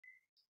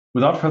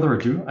Without further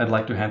ado, I'd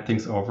like to hand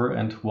things over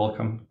and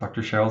welcome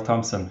Dr. Cheryl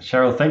Thompson.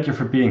 Cheryl, thank you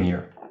for being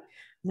here.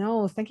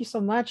 No, thank you so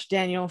much,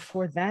 Daniel,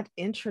 for that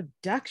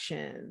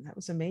introduction. That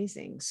was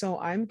amazing. So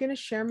I'm going to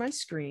share my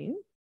screen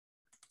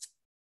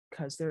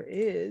because there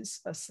is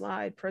a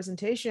slide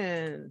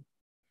presentation.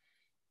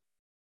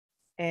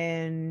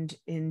 And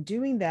in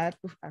doing that,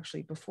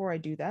 actually, before I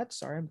do that,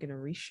 sorry, I'm going to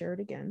reshare it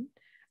again.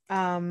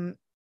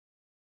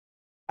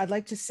 I'd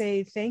like to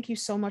say thank you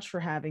so much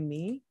for having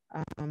me.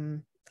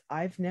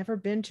 I've never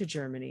been to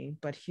Germany,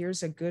 but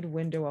here's a good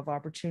window of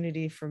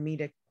opportunity for me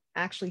to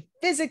actually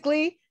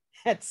physically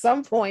at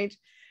some point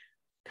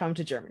come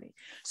to Germany.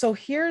 So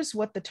here's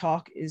what the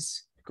talk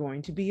is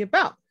going to be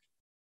about.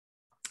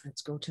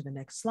 Let's go to the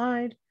next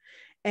slide.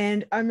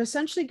 And I'm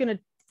essentially going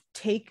to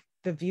take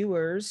the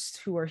viewers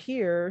who are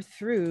here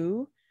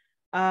through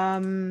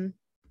a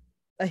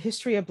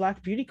history of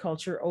Black beauty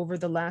culture over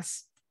the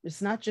last,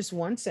 it's not just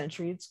one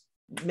century, it's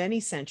many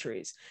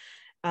centuries.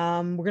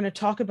 We're going to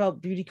talk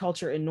about beauty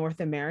culture in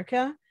North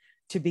America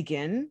to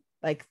begin,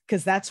 like,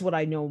 because that's what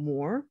I know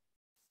more,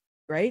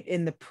 right,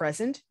 in the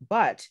present.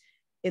 But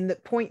in the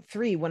point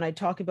 3, when I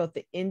talk about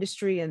the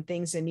industry and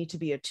things that need to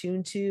be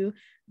attuned to,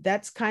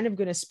 that's kind of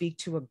going to speak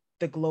to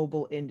the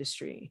global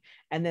industry.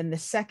 And then the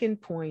second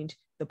point,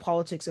 the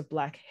politics of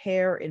Black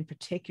hair in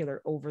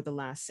particular over the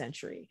last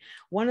century.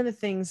 One of the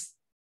things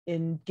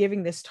in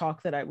giving this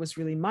talk that I was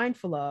really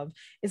mindful of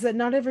is that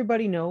not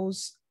everybody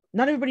knows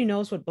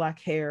what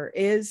Black hair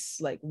is,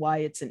 like why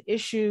it's an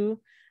issue,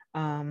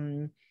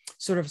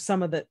 sort of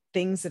some of the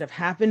things that have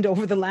happened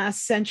over the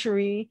last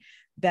century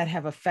that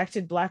have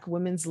affected Black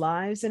women's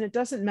lives. And it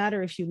doesn't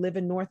matter if you live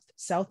in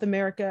South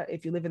America,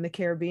 if you live in the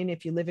Caribbean,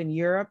 if you live in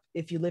Europe,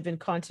 if you live in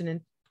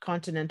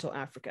continental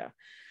Africa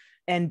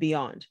and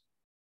beyond.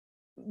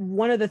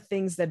 One of the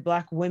things that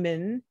Black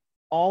women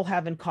all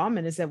have in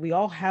common is that we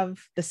all have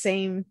the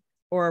same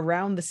or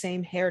around the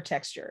same hair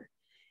texture.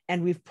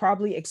 And we've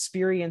probably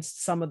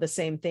experienced some of the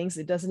same things.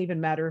 It doesn't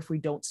even matter if we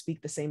don't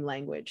speak the same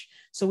language.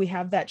 So we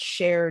have that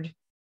shared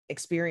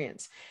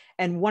experience.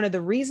 And one of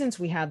the reasons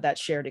we have that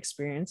shared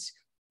experience,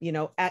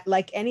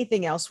 like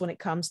anything else when it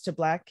comes to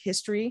Black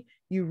history,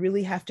 you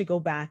really have to go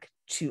back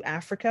to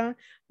Africa,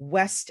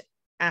 West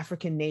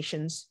African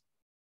nations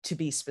to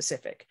be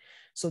specific.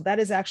 So that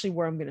is actually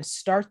where I'm going to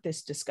start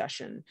this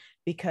discussion,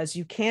 because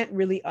you can't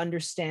really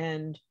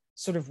understand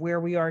sort of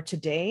where we are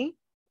today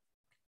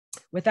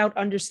without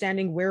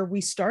understanding where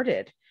we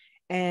started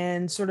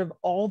and sort of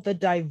all the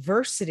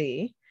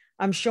diversity.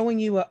 I'm showing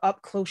you an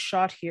up close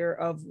shot here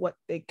of what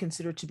they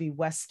consider to be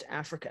West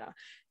Africa.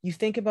 You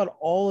think about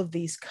all of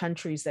these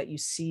countries that you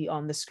see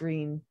on the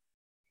screen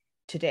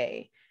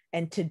today.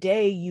 And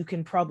today you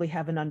can probably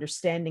have an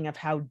understanding of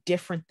how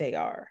different they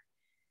are,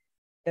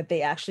 that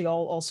they actually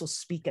all also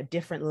speak a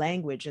different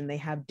language and they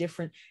have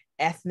different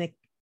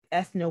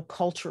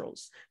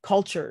cultures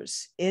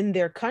in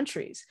their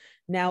countries.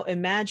 Now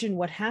imagine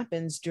what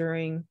happens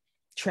during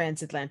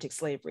transatlantic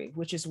slavery,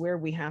 which is where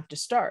we have to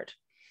start.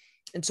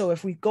 And so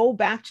if we go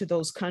back to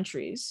those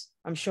countries,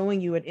 I'm showing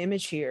you an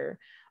image here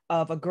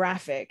of a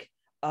graphic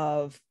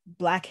of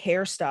Black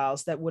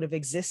hairstyles that would have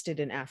existed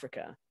in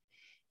Africa.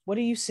 What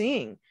are you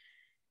seeing?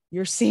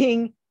 You're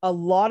seeing a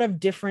lot of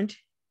different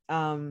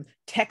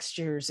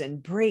textures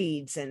and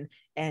braids,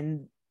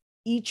 and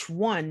each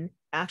one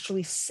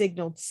actually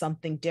signaled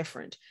something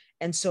different.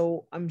 And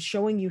so I'm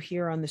showing you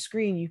here on the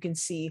screen, you can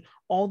see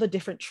all the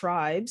different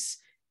tribes,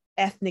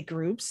 ethnic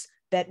groups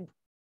that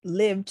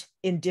lived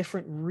in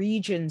different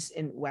regions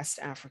in West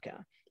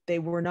Africa. They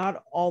were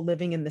not all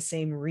living in the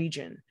same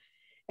region.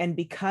 And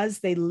because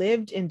they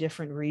lived in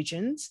different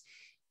regions,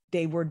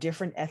 they were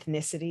different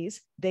ethnicities,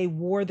 they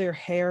wore their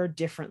hair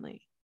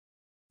differently.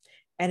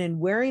 And in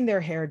wearing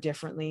their hair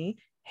differently,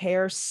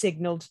 hair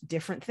signaled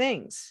different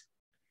things.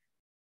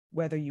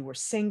 Whether you were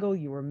single,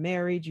 you were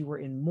married, you were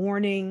in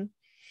mourning,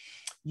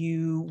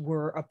 you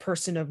were a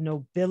person of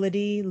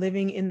nobility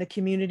living in the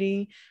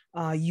community,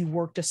 you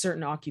worked a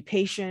certain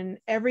occupation,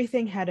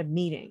 everything had a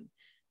meaning.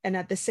 And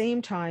at the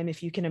same time,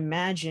 if you can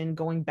imagine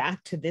going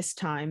back to this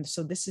time,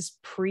 so this is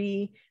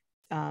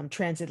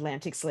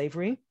pre-transatlantic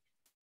slavery,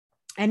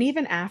 and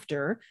even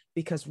after,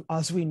 because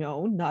as we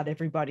know, not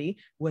everybody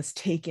was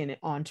taken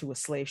onto a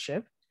slave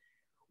ship,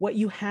 what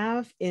you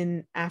have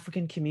in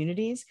African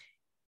communities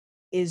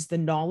is the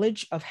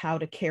knowledge of how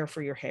to care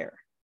for your hair.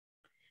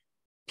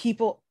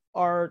 People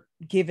are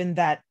given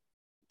that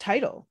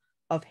title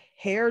of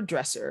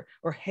hairdresser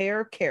or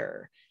hair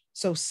carer.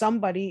 So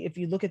somebody, if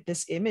you look at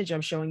this image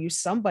I'm showing you,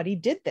 somebody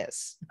did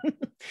this.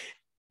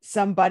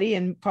 Somebody,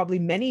 and probably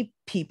many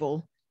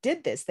people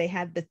did this. They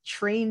had the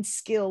trained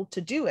skill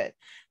to do it.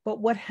 But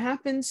what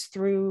happens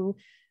through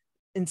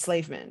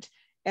enslavement,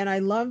 and I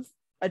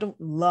don't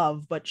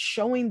love, but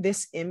showing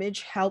this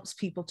image helps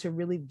people to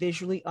really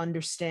visually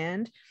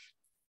understand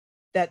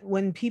that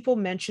when people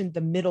mention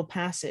the Middle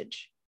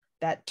Passage,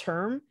 that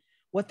term,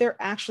 what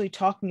they're actually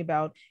talking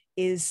about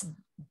is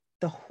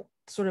the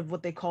sort of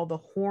what they call the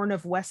Horn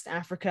of West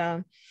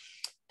Africa,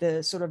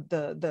 the sort of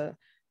the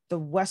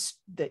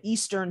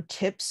eastern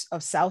tips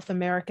of South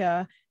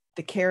America,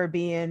 the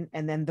Caribbean,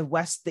 and then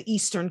the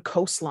eastern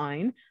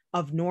coastline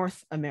of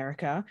North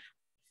America,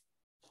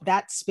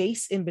 that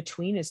space in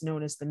between is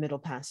known as the Middle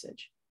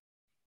Passage.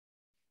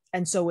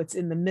 And so it's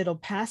in the Middle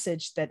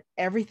Passage that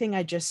everything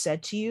I just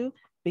said to you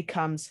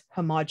becomes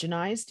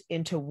homogenized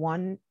into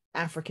one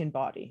African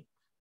body.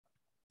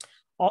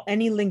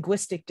 Any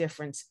linguistic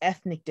difference,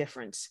 ethnic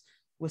difference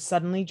was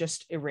suddenly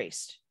just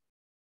erased.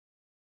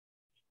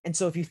 And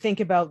so if you think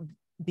about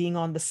being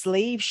on the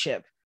slave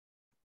ship,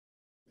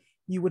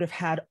 you would have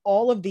had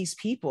all of these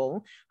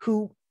people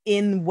who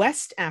in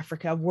West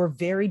Africa were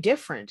very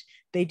different.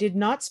 They did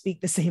not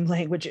speak the same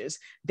languages.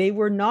 They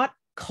were not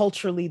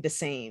culturally the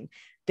same.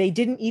 They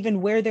didn't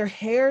even wear their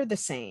hair the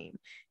same,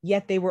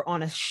 yet they were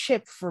on a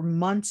ship for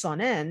months on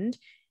end.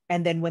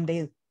 And then when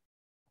they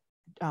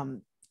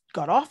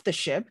got off the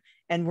ship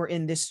and were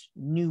in this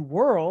new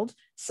world,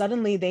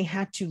 suddenly they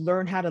had to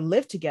learn how to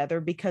live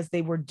together because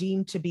they were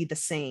deemed to be the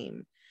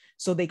same.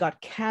 So they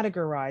got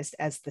categorized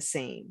as the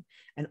same.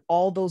 And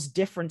all those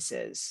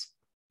differences,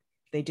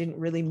 they didn't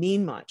really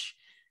mean much.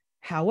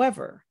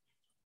 However,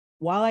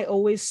 while I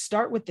always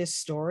start with this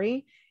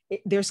story,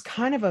 there's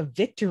kind of a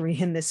victory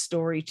in this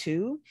story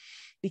too,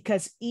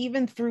 because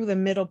even through the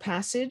Middle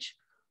Passage,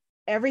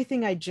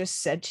 everything I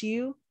just said to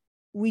you,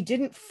 we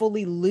didn't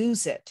fully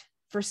lose it.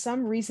 For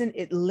some reason,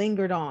 it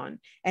lingered on,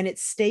 and it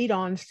stayed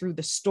on through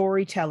the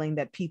storytelling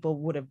that people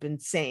would have been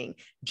saying.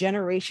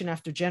 Generation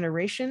after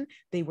generation,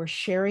 they were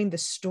sharing the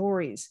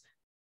stories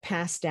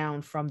passed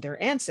down from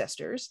their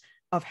ancestors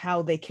of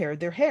how they cared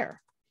their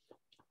hair.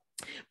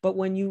 But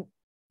when you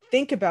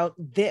think about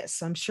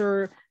this, I'm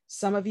sure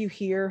some of you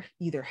here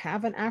either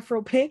have an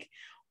Afro pig,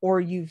 or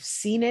you've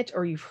seen it,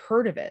 or you've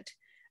heard of it.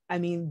 I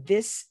mean,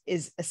 this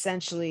is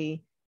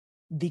essentially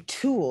the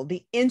tool,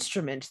 the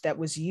instrument that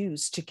was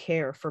used to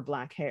care for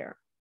Black hair.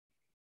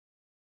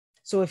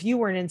 So if you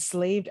were an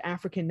enslaved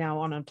African now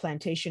on a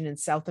plantation in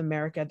South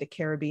America, the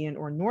Caribbean,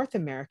 or North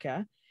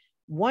America,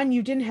 one,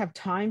 you didn't have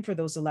time for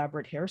those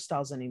elaborate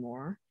hairstyles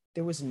anymore.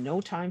 There was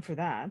no time for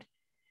that.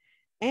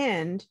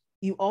 And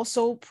you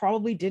also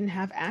probably didn't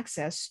have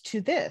access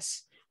to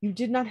this. You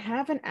did not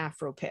have an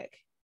Afro pick.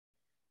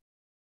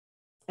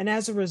 And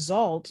as a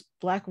result,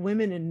 Black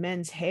women and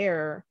men's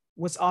hair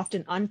was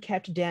often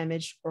unkept,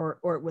 damaged, or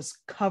it was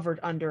covered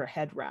under a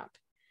head wrap.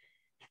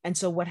 And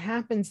so what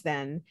happens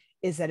then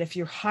is that if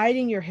you're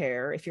hiding your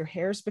hair, if your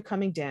hair is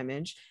becoming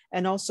damaged,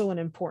 and also an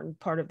important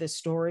part of this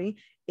story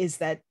is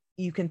that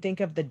you can think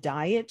of the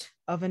diet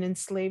of an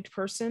enslaved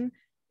person,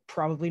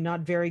 probably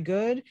not very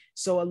good.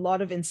 So a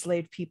lot of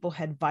enslaved people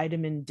had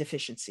vitamin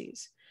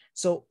deficiencies.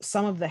 So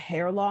some of the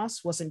hair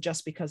loss wasn't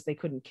just because they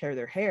couldn't care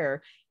their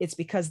hair, it's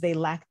because they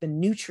lacked the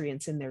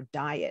nutrients in their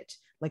diet.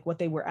 Like what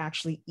they were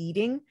actually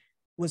eating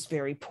was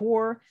very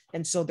poor,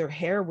 and so their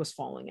hair was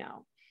falling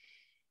out.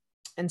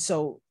 And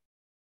so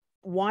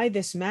why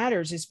this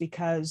matters is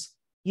because,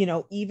 you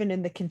know, even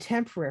in the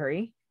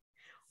contemporary,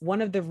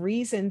 one of the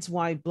reasons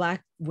why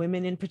Black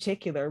women in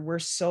particular were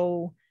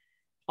so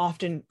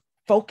often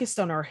focused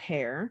on our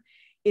hair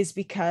is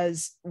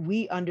because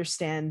we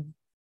understand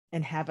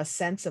and have a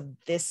sense of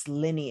this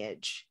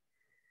lineage,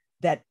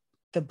 that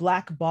the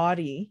Black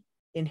body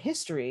in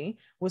history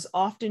was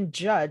often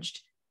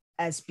judged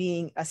as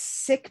being a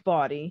sick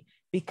body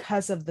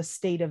because of the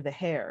state of the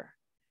hair.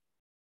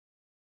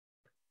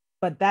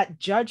 But that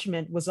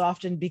judgment was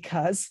often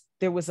because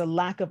there was a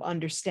lack of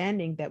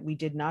understanding that we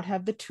did not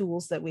have the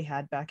tools that we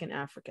had back in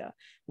Africa.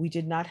 We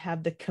did not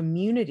have the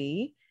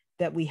community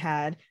that we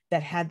had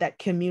that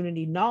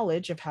community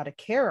knowledge of how to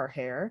care our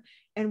hair.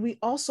 And we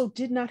also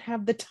did not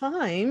have the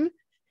time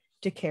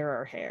to care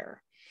our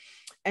hair.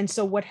 And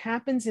so what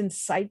happens in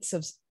sites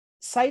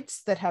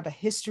that have a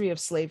history of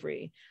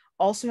slavery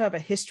also have a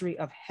history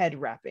of head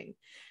wrapping,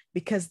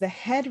 because the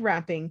head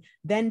wrapping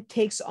then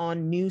takes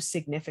on new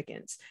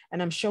significance.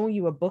 And I'm showing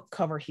you a book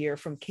cover here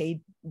from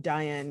K.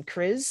 Diane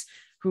Chris,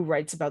 who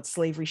writes about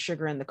slavery,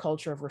 sugar, and the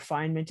culture of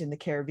refinement in the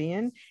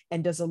Caribbean,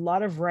 and does a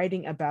lot of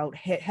writing about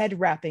head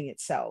wrapping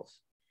itself.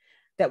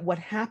 That what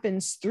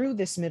happens through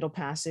this Middle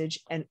Passage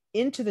and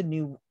into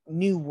the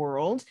new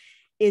world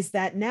is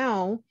that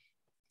now,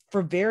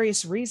 for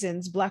various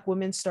reasons, Black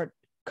women start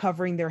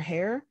covering their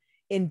hair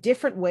in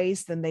different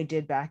ways than they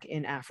did back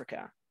in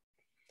Africa.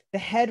 The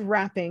head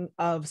wrapping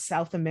of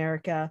South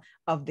America,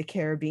 of the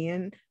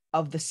Caribbean,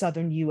 of the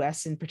Southern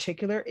US in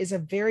particular, is a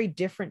very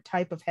different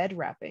type of head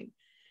wrapping.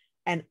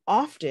 And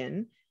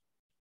often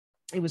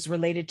it was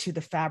related to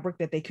the fabric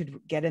that they could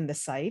get in the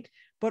site,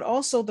 but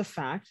also the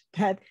fact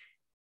that,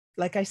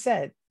 like I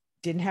said,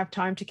 didn't have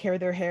time to care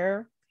their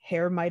hair.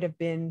 Hair might have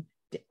been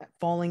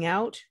falling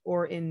out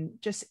or in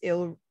just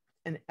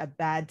a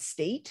bad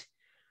state.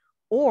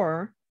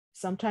 Or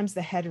sometimes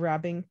the head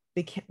wrapping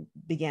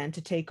began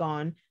to take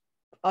on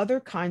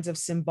other kinds of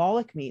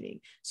symbolic meaning.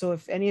 So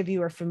if any of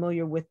you are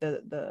familiar with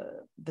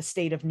the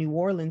state of New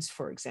Orleans,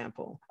 for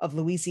example, of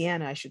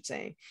Louisiana, I should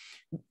say,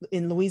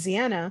 in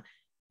Louisiana,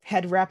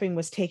 head wrapping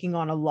was taking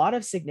on a lot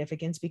of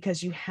significance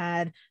because you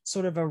had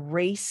sort of a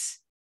race,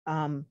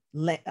 sort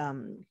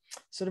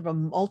of a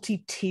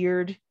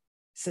multi-tiered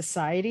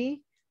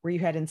society where you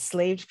had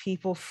enslaved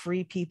people,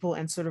 free people,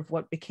 and sort of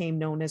what became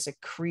known as a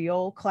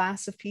Creole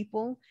class of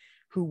people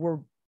who were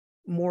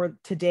more,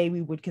 today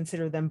we would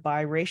consider them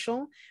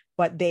biracial,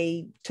 but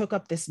they took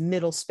up this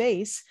middle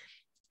space.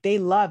 They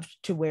loved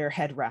to wear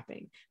head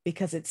wrapping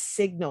because it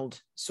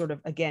signaled sort of,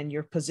 again,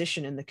 your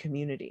position in the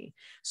community.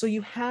 So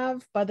you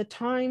have, by the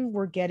time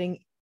we're getting,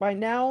 by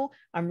now,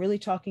 I'm really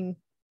talking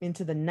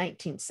into the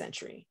 19th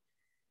century.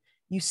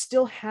 You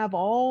still have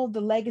all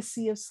the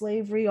legacy of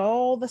slavery,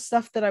 all the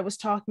stuff that I was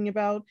talking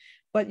about,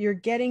 but you're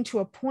getting to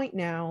a point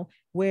now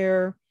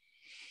where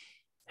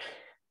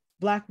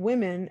Black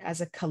women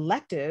as a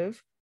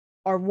collective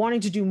are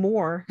wanting to do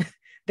more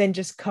than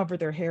just cover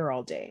their hair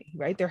all day,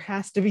 right? There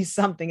has to be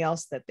something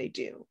else that they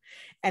do.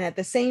 And at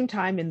the same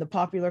time, in the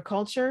popular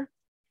culture,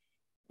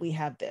 we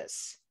have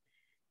this.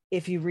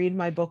 If you read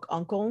my book,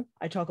 Uncle,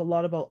 I talk a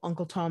lot about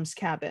Uncle Tom's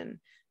Cabin,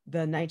 the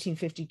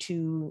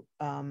 1952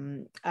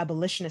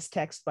 abolitionist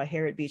text by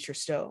Harriet Beecher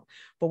Stowe.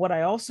 But what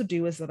I also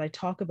do is that I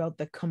talk about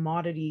the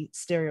commodity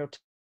stereotypes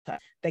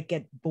that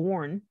get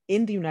born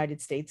in the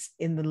United States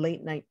in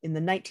the in the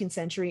 19th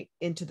century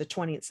into the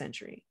 20th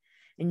century.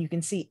 And you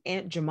can see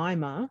Aunt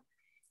Jemima,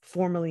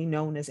 formerly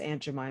known as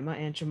Aunt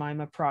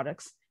Jemima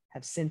products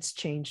have since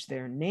changed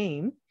their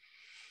name.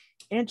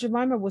 Aunt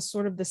Jemima was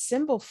sort of the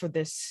symbol for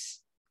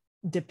this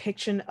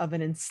depiction of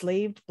an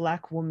enslaved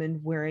Black woman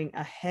wearing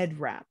a head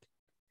wrap.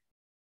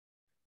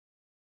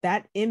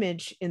 That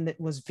image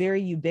was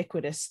very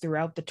ubiquitous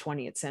throughout the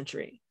 20th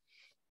century.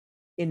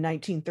 In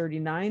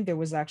 1939, there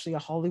was actually a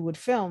Hollywood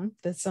film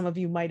that some of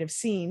you might have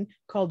seen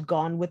called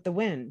Gone with the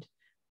Wind,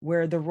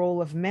 where the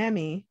role of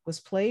Mammy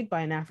was played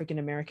by an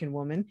African-American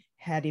woman,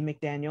 Hattie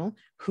McDaniel,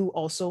 who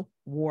also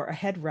wore a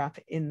head wrap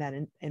in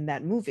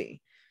that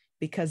movie,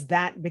 because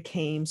that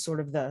became sort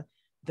of the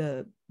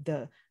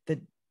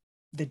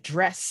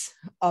dress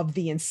of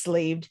the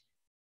enslaved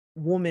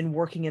woman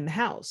working in the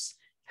house.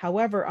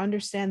 However,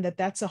 understand that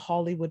that's a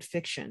Hollywood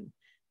fiction,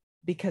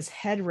 because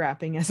head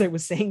wrapping, as I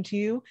was saying to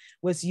you,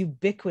 was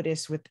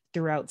ubiquitous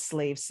throughout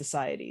slave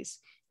societies.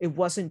 It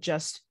wasn't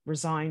just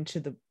resigned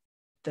to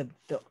the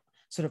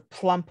sort of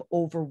plump,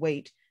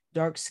 overweight,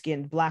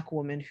 dark-skinned Black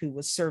woman who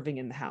was serving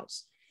in the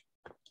house.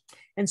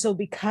 And so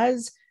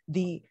because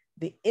the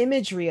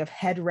imagery of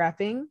head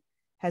wrapping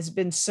has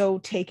been so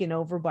taken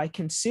over by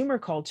consumer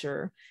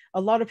culture,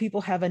 a lot of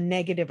people have a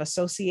negative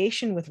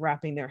association with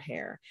wrapping their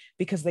hair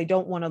because they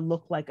don't want to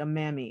look like a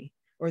mammy,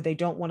 or they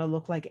don't want to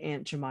look like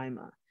Aunt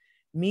Jemima.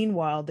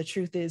 Meanwhile, the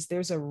truth is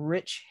there's a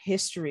rich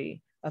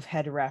history of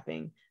head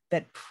wrapping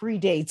that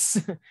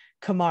predates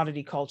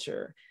commodity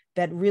culture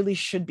that really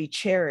should be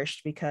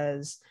cherished,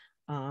 because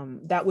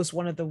that was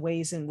one of the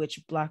ways in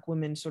which Black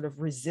women sort of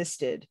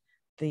resisted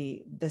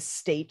the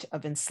state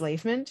of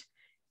enslavement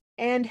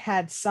and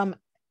had some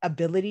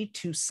ability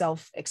to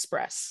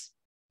self-express,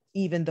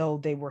 even though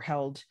they were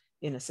held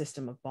in a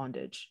system of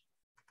bondage.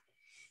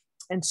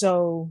 And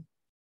so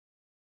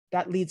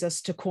that leads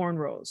us to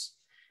cornrows.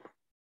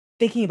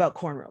 Thinking about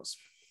cornrows,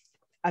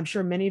 I'm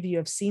sure many of you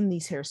have seen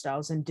these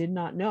hairstyles and did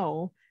not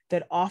know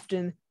that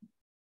often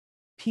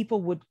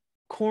people would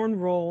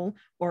cornrow,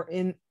 or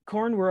in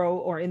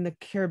the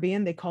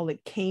Caribbean, they call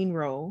it cane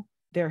row,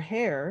 their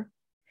hair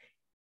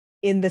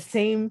in the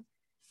same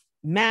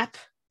map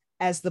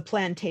as the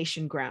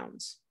plantation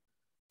grounds,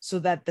 so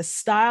that the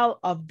style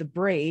of the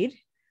braid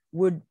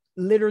would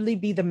literally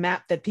be the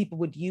map that people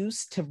would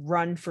use to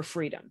run for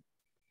freedom.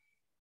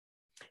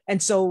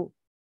 And so,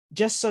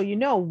 just so you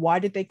know, why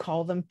did they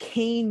call them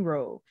cane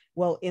row?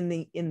 Well, in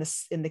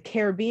the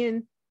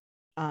Caribbean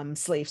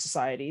slave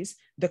societies,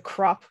 the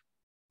crop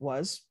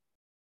was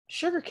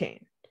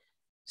sugarcane.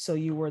 So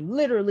you were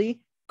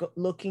literally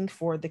looking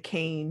for the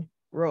cane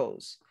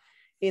rows.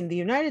 In the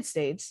United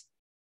States,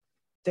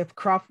 the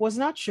crop was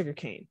not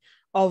sugarcane,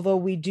 although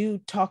we do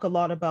talk a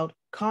lot about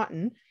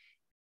cotton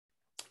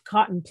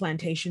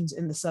plantations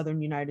in the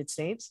southern United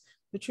States.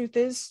 The truth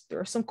is, there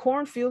are some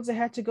cornfields that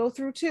had to go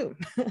through too.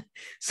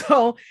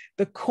 So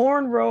the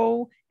corn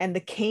row and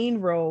the cane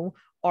row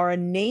are a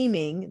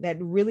naming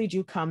that really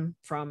do come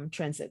from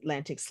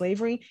transatlantic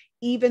slavery,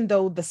 even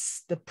though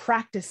the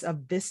practice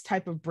of this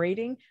type of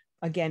braiding,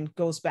 again,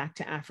 goes back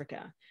to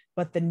Africa.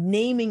 But the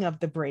naming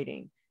of the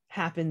braiding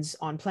happens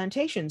on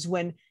plantations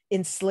when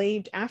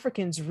enslaved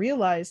Africans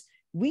realized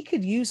we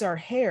could use our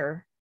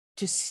hair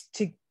to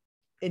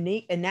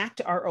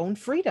enact our own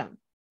freedom.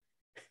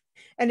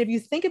 And if you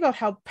think about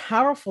how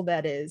powerful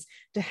that is,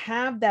 to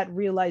have that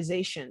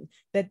realization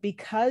that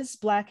because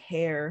Black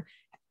hair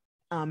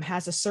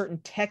has a certain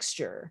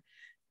texture,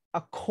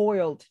 a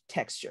coiled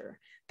texture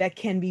that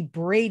can be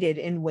braided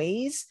in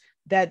ways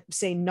that,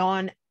 say,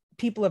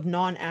 people of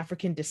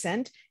non-African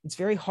descent, it's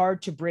very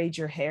hard to braid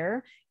your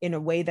hair in a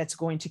way that's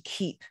going to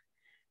keep.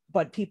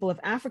 But people of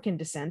African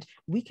descent,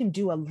 we can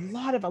do a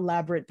lot of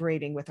elaborate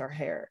braiding with our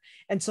hair.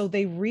 And so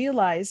they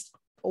realized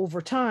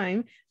over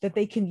time that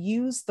they can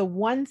use the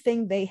one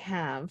thing they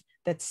have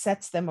that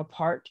sets them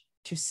apart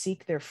to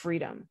seek their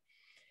freedom.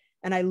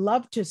 And I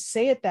love to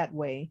say it that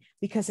way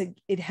because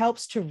it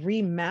helps to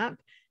remap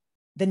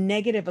the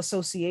negative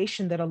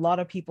association that a lot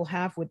of people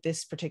have with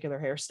this particular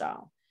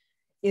hairstyle.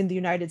 In the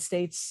United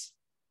States,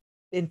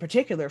 in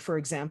particular, for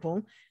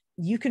example,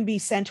 you can be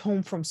sent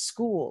home from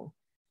school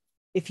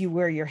if you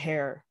wear your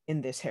hair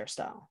in this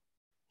hairstyle.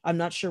 I'm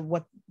not sure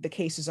what the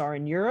cases are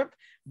in Europe,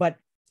 but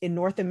in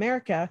North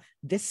America,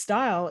 this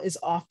style is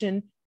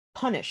often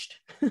punished.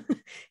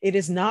 It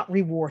is not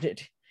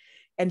rewarded.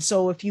 And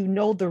so if you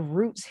know the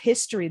roots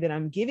history that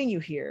I'm giving you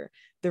here,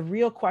 the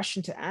real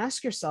question to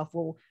ask yourself,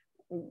 well,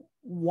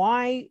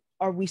 why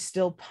are we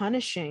still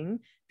punishing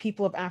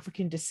people of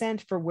African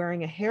descent for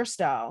wearing a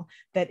hairstyle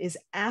that is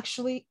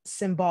actually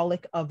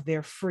symbolic of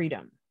their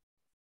freedom?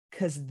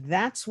 Because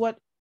that's what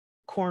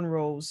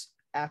cornrows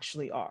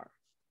actually are.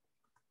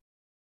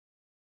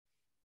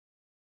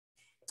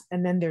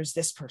 And then there's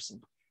this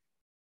person.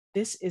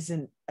 This is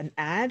an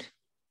ad.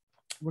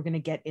 We're going to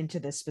get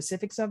into the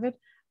specifics of it,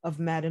 of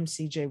Madam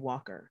C.J.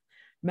 Walker.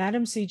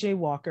 Madam C.J.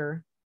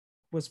 Walker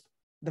was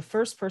the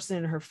first person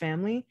in her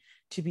family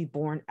to be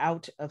born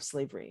out of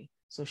slavery.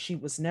 So she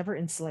was never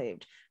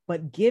enslaved.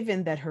 But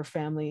given that her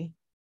family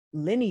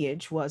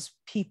lineage was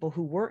people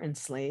who were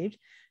enslaved,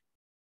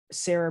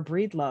 Sarah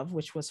Breedlove,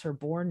 which was her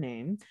born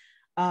name,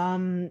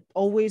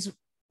 always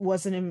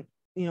wasn't,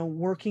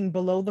 working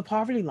below the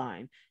poverty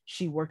line.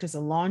 She worked as a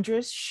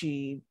laundress.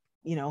 She,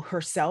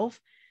 herself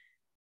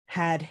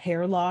had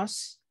hair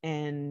loss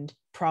and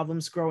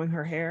problems growing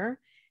her hair.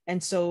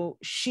 And so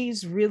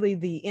she's really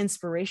the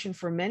inspiration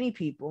for many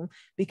people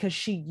because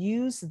she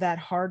used that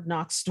hard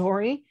knock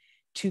story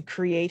to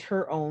create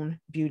her own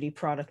beauty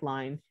product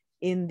line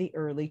in the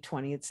early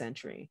 20th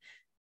century.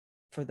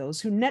 For those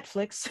who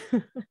Netflix,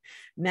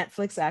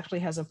 Netflix actually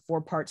has a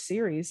 4-part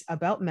series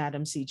about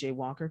Madam C.J.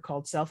 Walker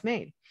called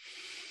Self-Made.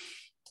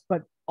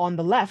 But on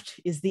the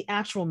left is the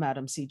actual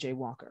Madam C.J.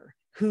 Walker,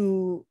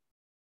 who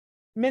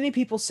many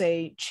people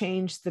say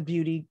changed the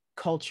beauty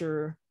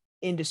culture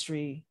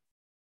industry,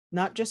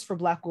 not just for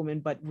Black women,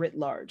 but writ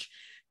large,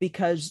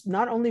 because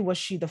not only was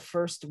she the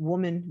first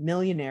woman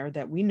millionaire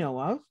that we know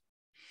of,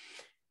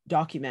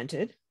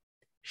 documented,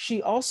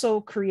 she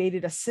also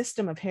created a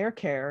system of hair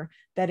care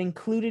that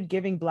included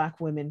giving Black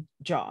women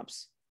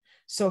jobs.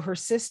 So her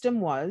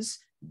system was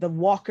the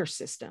Walker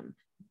system,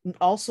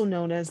 also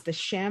known as the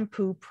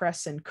shampoo,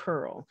 press, and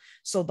curl.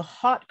 So the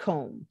hot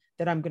comb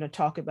that I'm going to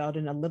talk about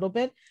in a little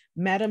bit,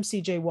 Madam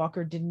C.J.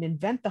 Walker didn't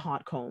invent the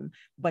hot comb,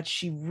 but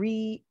she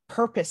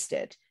repurposed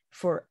it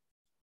for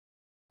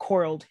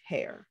coiled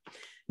hair.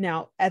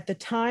 Now, at the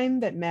time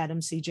that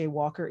Madam C.J.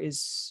 Walker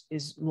is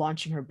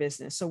launching her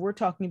business, so we're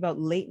talking about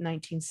late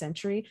 19th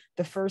century,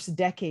 the first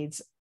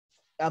decades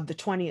of the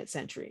 20th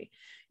century,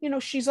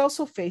 she's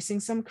also facing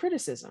some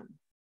criticism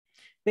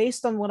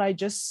based on what I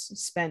just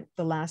spent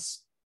the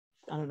last,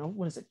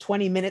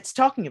 20 minutes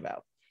talking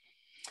about.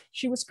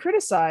 She was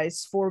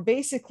criticized for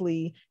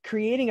basically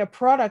creating a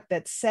product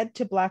that said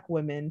to Black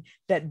women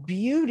that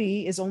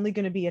beauty is only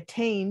going to be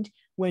attained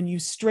when you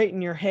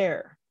straighten your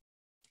hair.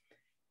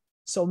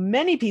 So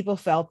many people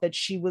felt that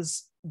she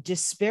was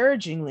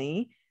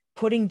disparagingly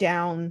putting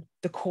down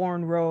the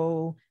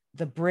cornrow,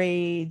 the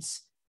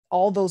braids,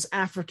 all those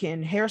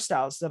African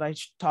hairstyles that I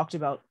talked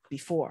about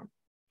before.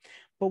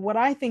 But what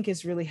I think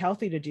is really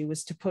healthy to do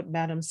is to put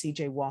Madam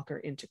C.J. Walker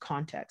into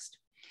context.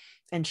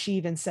 And she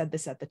even said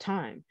this at the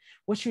time.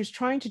 What she was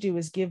trying to do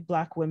is give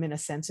Black women a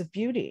sense of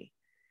beauty.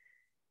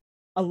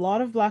 A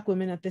lot of Black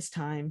women at this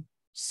time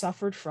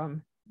suffered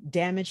from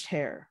damaged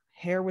hair.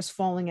 Hair was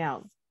falling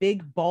out,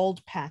 big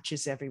bald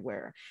patches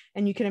everywhere.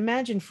 And you can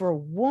imagine for a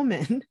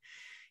woman,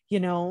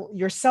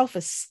 your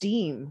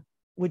self-esteem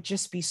would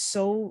just be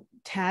so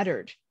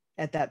tattered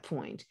at that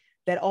point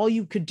that all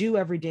you could do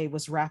every day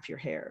was wrap your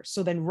hair.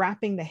 So then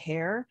wrapping the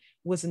hair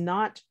was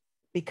not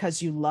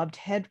because you loved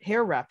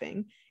hair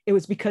wrapping. It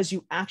was because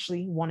you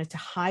actually wanted to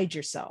hide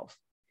yourself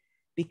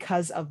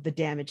because of the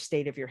damaged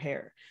state of your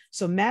hair.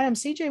 So Madam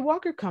C.J.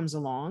 Walker comes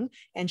along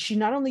and she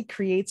not only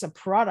creates a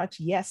product,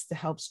 yes, to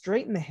help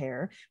straighten the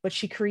hair, but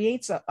she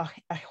creates a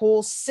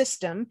whole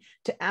system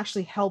to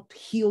actually help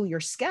heal your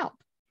scalp.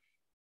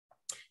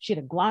 She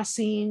had a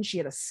glossine, she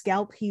had a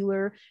scalp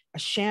healer, a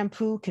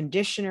shampoo,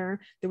 conditioner.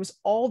 There was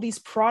all these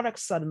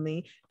products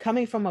suddenly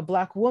coming from a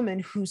Black woman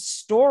whose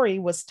story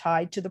was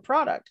tied to the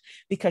product,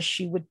 because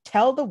she would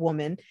tell the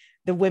women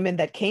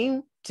that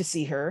came to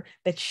see her,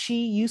 that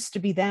she used to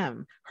be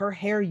them. Her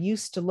hair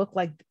used to look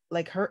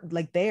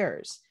like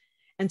theirs.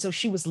 And so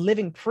she was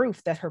living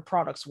proof that her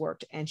products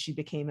worked, and she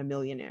became a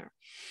millionaire.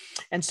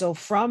 And so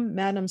from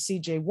Madam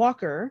C.J.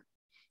 Walker,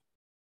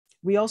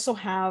 we also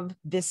have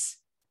this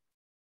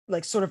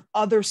sort of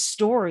other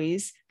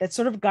stories that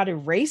sort of got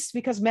erased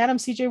because Madam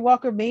C.J.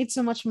 Walker made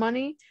so much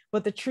money.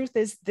 But the truth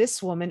is,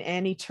 this woman,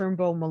 Annie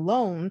Turnbull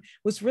Malone,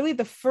 was really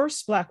the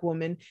first Black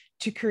woman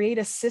to create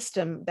a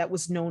system that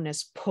was known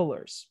as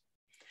pullers.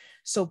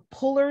 So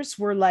pullers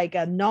were like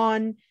a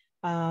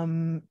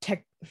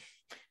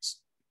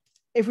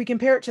if we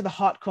compare it to the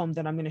hot comb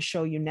that I'm going to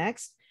show you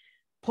next,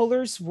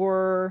 pullers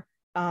were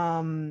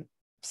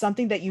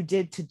something that you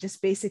did to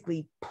just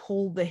basically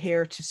pull the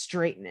hair to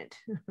straighten it.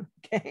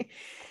 Okay.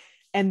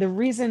 And the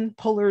reason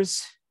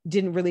pullers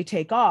didn't really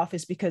take off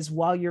is because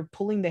while you're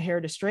pulling the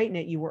hair to straighten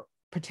it, you were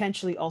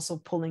potentially also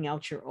pulling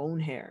out your own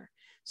hair.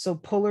 So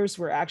pullers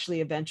were actually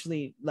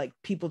eventually, like,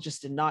 people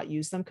just did not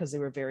use them because they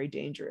were very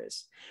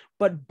dangerous.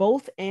 But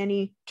both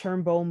Annie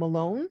Turnbull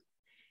Malone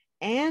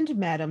and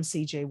Madam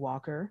C.J.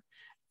 Walker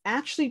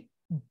actually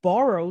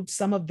borrowed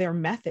some of their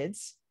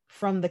methods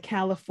from the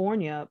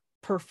California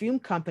perfume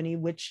company,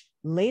 which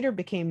later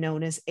became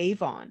known as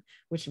Avon,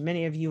 which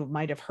many of you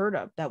might have heard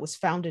of, that was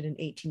founded in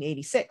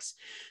 1886.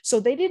 So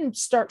they didn't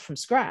start from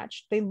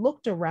scratch. They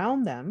looked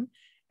around them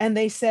and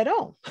they said,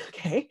 oh,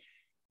 okay,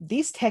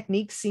 these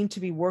techniques seem to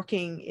be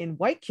working in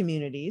white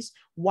communities.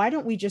 Why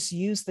don't we just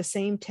use the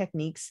same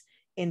techniques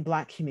in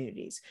Black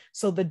communities?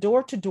 So the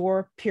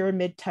door-to-door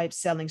pyramid type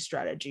selling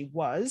strategy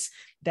was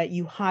that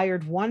you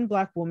hired one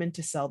Black woman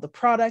to sell the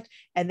product,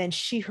 and then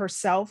she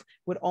herself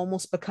would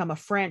almost become a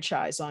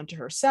franchise onto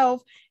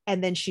herself.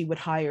 And then she would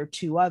hire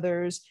 2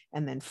 others,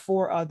 and then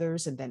 4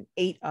 others, and then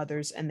 8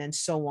 others, and then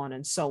so on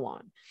and so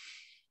on.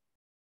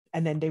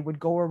 And then they would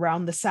go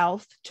around the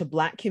South to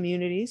Black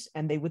communities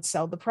and they would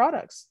sell the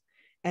products.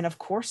 And of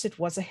course, it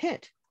was a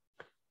hit.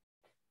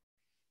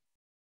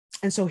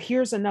 And so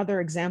here's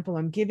another example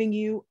I'm giving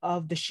you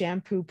of the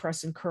shampoo,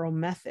 press, and curl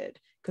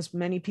method, because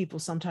many people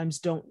sometimes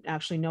don't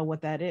actually know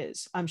what that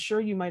is. I'm sure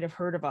you might have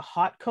heard of a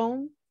hot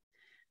comb.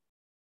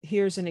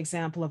 Here's an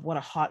example of what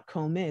a hot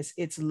comb is.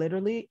 It's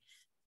literally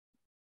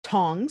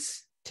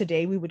tongs.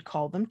 Today we would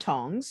call them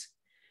tongs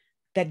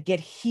that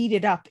get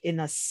heated up in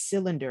a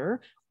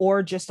cylinder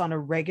or just on a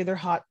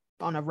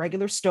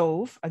regular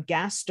stove, a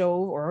gas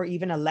stove, or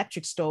even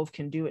electric stove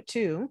can do it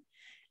too.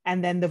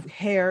 And then the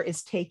hair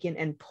is taken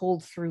and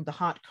pulled through the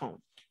hot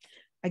comb.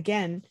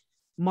 Again,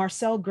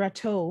 Marcel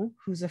Gratteau,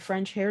 who's a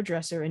French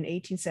hairdresser in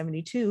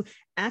 1872,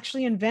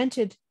 actually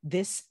invented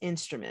this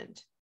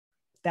instrument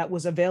that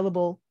was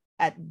available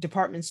at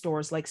department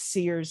stores like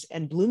Sears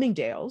and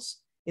Bloomingdale's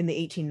in the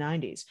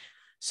 1890s.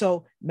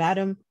 So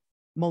Madame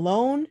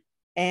Malone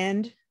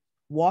and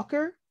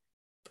Walker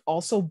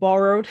also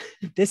borrowed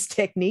this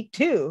technique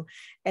too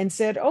and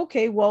said,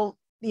 okay, well,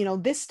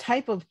 this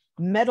type of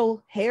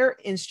metal hair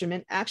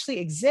instrument actually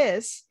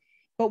exists,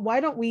 but why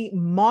don't we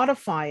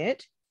modify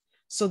it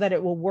so that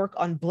it will work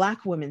on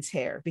Black women's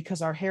hair?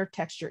 Because our hair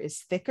texture is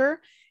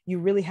thicker, you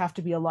really have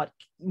to be a lot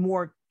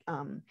more,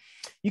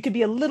 you could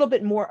be a little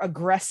bit more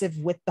aggressive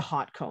with the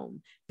hot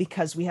comb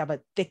because we have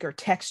a thicker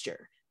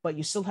texture, but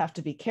you still have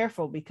to be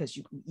careful because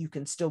you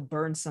can still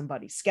burn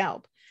somebody's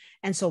scalp.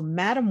 And so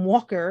Madam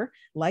Walker,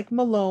 like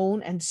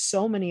Malone and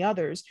so many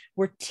others,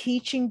 were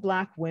teaching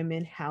Black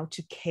women how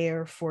to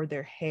care for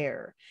their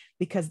hair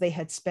because they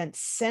had spent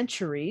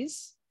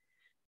centuries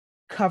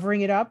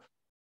covering it up,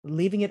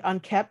 leaving it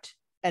unkept,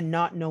 and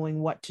not knowing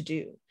what to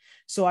do.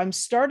 So I'm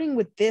starting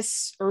with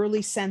this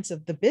early sense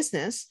of the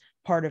business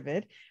part of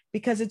it,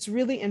 because it's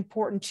really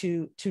important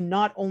to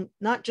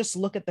not just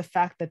look at the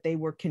fact that they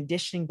were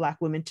conditioning Black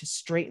women to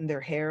straighten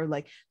their hair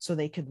so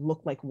they could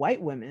look like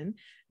white women.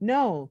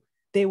 No,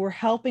 they were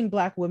helping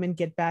Black women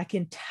get back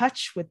in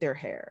touch with their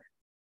hair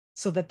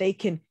so that they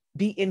can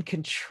be in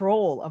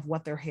control of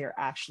what their hair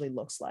actually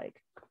looks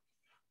like.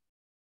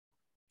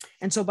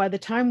 And so by the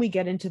time we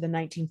get into the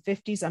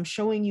 1950s, I'm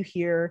showing you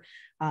here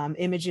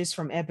images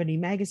from Ebony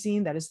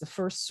magazine. That is the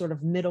first sort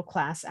of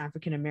middle-class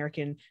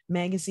African-American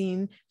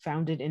magazine,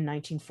 founded in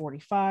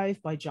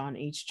 1945 by John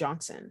H.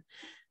 Johnson.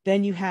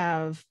 Then you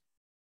have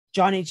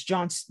John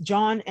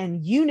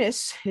and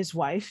Eunice, his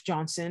wife,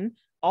 Johnson,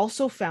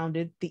 also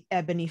founded the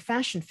Ebony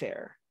Fashion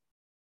Fair,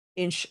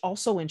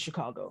 also in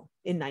Chicago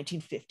in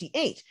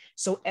 1958.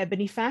 So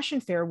Ebony Fashion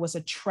Fair was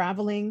a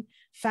traveling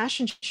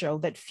fashion show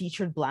that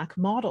featured Black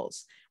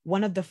models.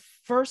 One of the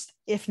first,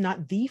 if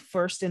not the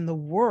first in the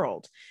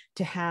world,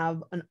 to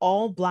have an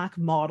all Black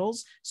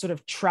models sort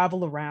of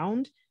travel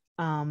around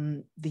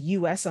the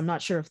US. I'm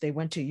not sure if they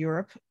went to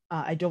Europe.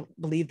 I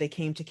don't believe they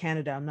came to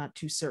Canada. I'm not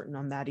too certain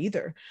on that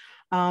either.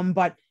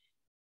 But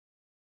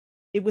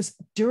it was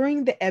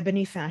during the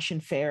Ebony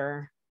Fashion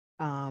Fair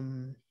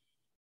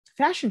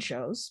fashion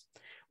shows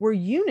where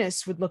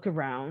Eunice would look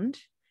around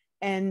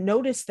and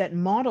notice that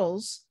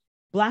models,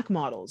 Black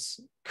models,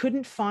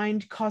 couldn't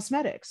find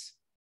cosmetics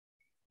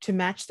to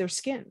match their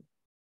skin.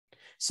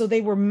 So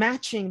they were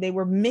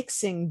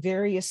mixing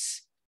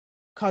various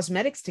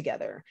cosmetics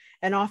together.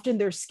 And often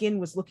their skin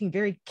was looking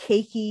very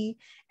cakey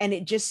and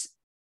it just,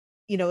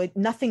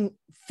 nothing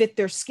fit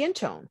their skin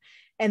tone.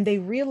 And they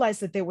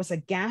realized that there was a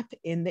gap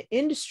in the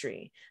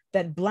industry,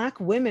 that Black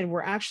women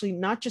were actually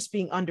not just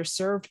being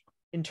underserved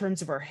in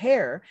terms of our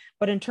hair,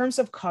 but in terms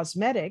of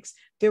cosmetics,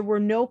 there were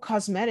no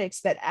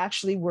cosmetics that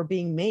actually were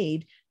being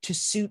made to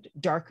suit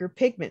darker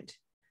pigment.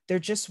 There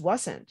just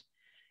wasn't.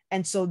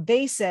 And so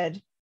they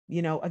said,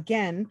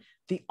 again,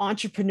 the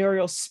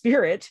entrepreneurial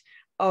spirit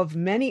of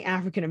many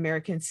African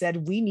Americans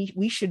said,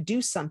 we should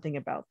do something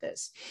about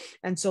this.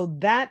 And so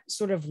that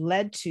sort of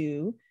led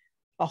to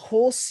a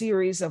whole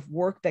series of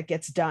work that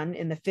gets done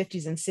in the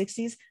 50s and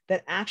 60s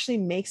that actually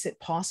makes it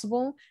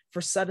possible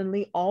for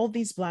suddenly all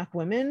these Black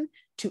women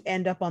to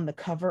end up on the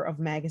cover of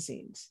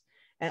magazines.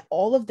 And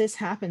all of this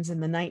happens in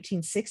the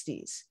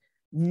 1960s.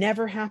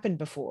 Never happened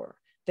before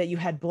that you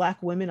had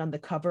Black women on the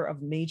cover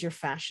of major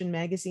fashion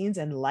magazines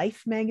and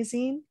Life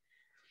magazine.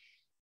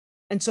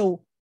 And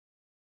so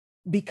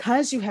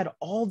because you had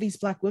all these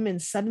Black women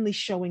suddenly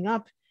showing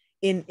up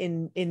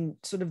in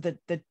sort of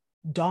the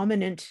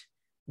dominant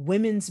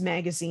women's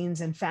magazines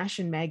and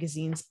fashion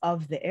magazines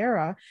of the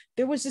era,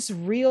 there was this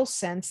real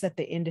sense that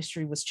the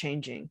industry was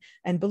changing.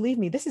 And believe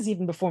me, this is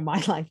even before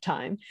my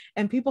lifetime.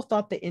 And people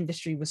thought the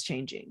industry was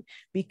changing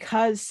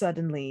because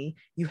suddenly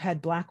you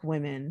had Black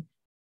women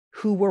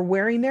who were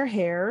wearing their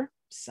hair,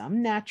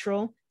 some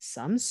natural,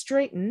 some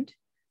straightened,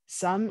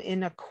 some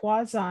in a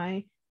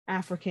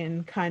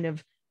quasi-African kind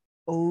of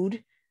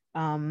ode,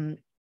 in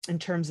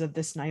terms of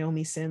this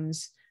Naomi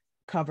Sims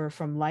cover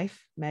from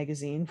Life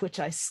magazine, which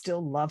I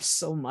still love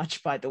so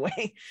much, by the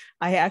way.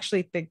 I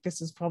actually think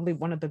this is probably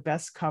one of the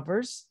best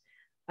covers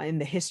in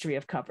the history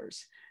of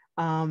covers.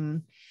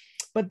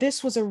 But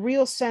this was a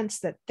real sense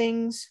that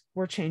things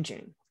were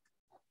changing.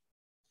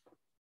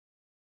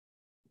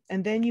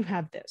 And then you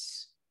have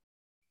this,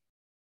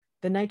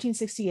 the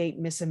 1968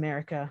 Miss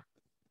America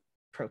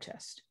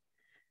protest.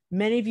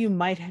 Many of you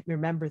might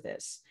remember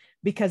this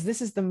because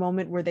this is the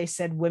moment where they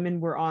said women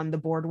were on the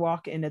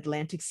boardwalk in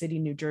Atlantic City,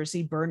 New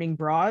Jersey, burning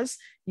bras.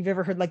 You've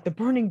ever heard like the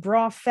burning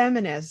bra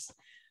feminist?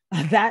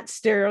 That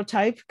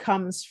stereotype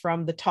comes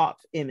from the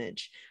top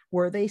image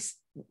where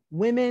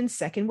women,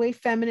 second wave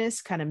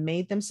feminists kind of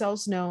made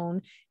themselves known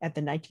at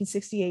the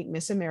 1968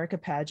 Miss America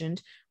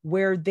pageant,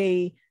 where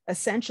they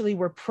essentially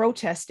were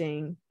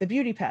protesting the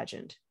beauty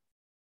pageant.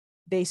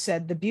 They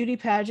said the beauty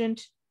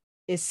pageant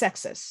is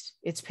sexist,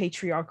 it's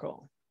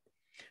patriarchal.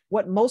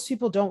 What most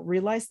people don't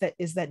realize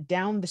is that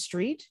down the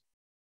street,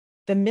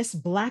 the Miss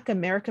Black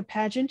America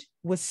pageant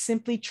was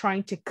simply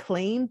trying to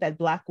claim that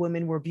Black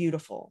women were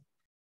beautiful,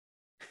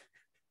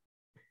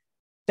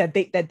 that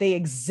they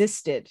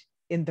existed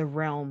in the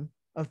realm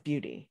of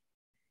beauty.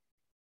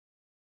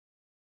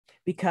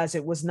 Because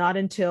it was not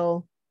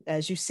until,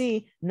 as you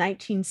see,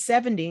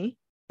 1970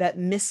 that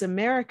Miss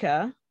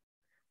America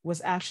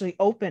was actually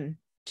open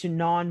to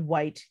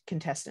non-white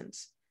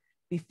contestants.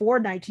 Before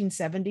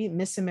 1970,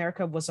 Miss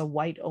America was a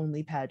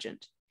white-only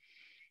pageant.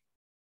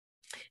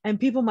 And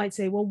people might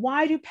say, well,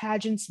 why do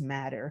pageants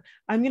matter?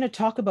 I'm going to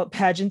talk about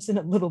pageants in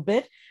a little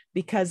bit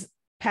because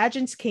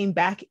pageants came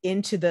back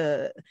into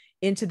the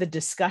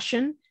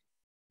discussion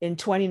in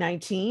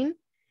 2019.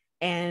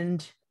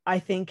 And I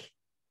think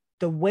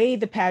the way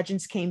the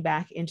pageants came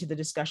back into the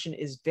discussion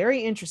is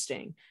very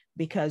interesting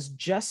because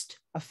just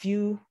a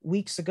few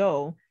weeks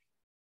ago,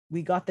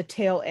 we got the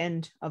tail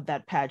end of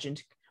that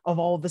pageant, of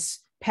all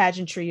this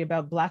pageantry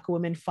about Black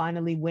women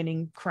finally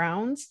winning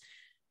crowns.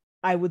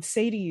 I would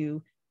say to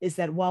you is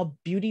that while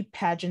beauty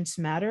pageants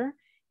matter,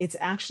 it's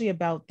actually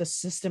about the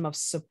system of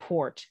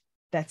support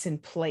that's in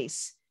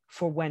place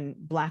for when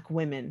Black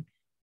women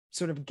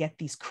sort of get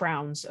these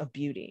crowns of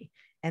beauty.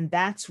 And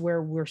that's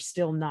where we're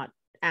still not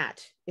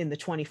at in the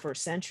 21st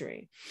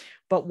century.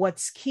 But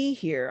what's key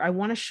here, I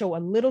want to show a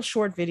little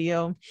short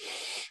video.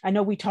 I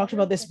know we talked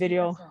about this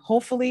video.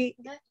 Hopefully,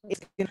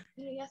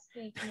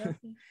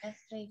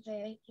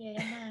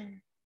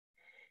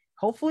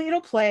 hopefully it'll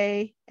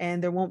play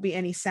and there won't be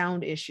any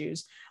sound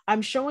issues.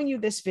 I'm showing you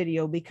this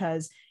video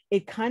because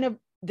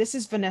this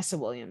is Vanessa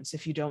Williams.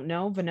 If you don't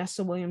know,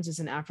 Vanessa Williams is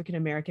an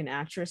African-American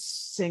actress,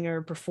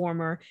 singer,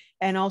 performer,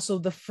 and also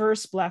the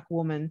first Black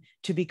woman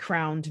to be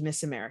crowned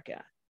Miss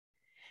America.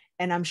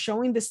 And I'm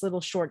showing this little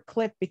short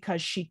clip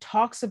because she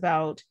talks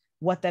about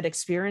what that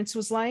experience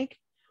was like,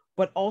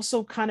 but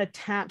also kind of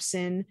taps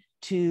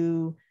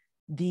into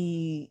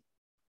the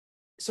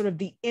sort of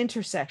the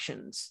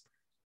intersections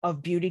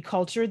of beauty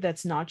culture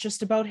that's not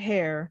just about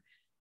hair,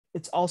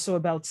 it's also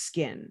about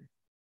skin.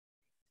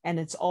 And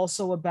it's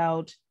also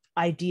about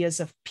ideas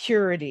of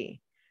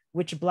purity,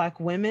 which Black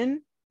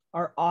women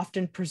are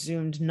often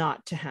presumed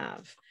not to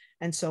have.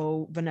 And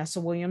so Vanessa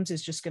Williams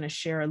is just going to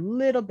share a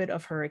little bit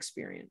of her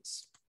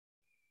experience.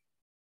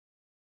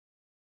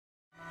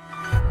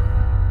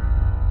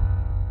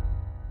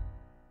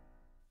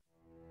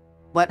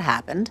 What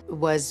happened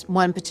was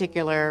one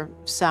particular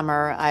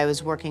summer, I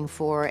was working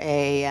for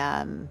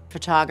a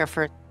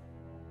photographer,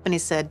 and he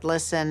said,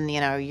 listen,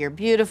 you're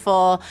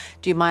beautiful.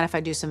 Do you mind if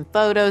I do some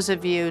photos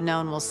of you? No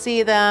one will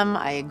see them.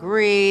 I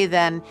agree.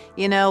 Then,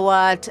 you know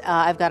what?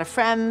 I've got a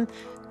friend.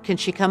 Can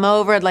she come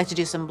over? I'd like to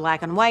do some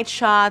black and white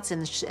shots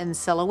in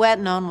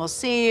silhouette. No one will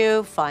see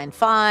you. Fine,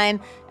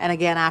 fine. And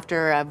again,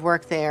 after I've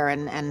worked there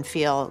and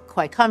feel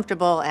quite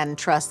comfortable and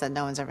trust that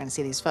no one's ever going to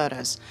see these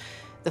photos.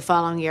 The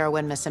following year, I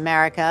win Miss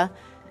America.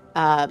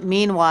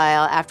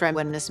 Meanwhile, after I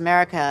win Miss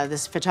America,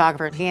 this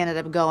photographer, he ended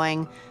up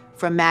going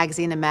from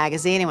magazine to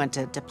magazine. He went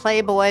to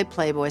Playboy.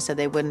 Playboy said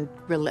they wouldn't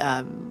really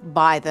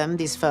buy them,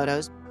 these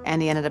photos.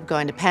 And he ended up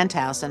going to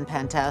Penthouse, and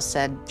Penthouse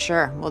said,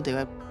 sure, we'll do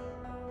it.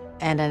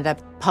 And ended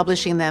up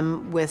publishing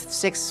them with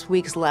 6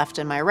 weeks left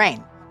in my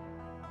reign.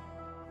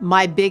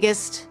 My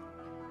biggest,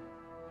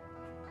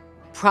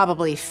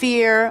 probably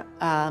fear,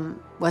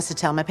 was to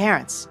tell my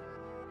parents,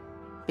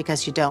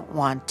 because you don't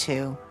want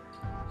to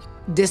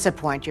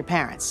disappoint your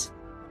parents.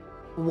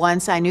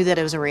 Once I knew that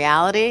it was a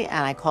reality,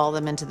 and I called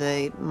them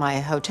into my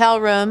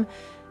hotel room,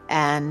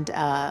 and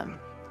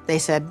they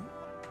said,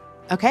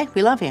 okay,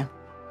 we love you.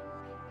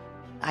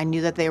 I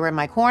knew that they were in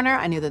my corner,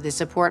 I knew that they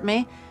support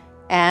me,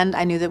 and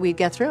I knew that we'd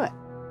get through it.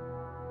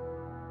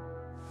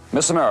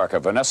 Miss America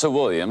Vanessa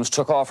Williams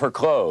took off her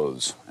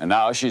clothes, and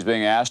now she's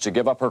being asked to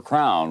give up her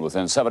crown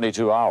within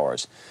 72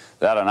 hours.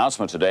 That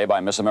announcement today by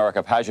Miss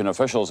America pageant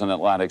officials in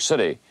Atlantic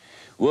City.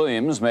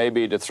 Williams may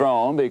be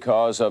dethroned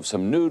because of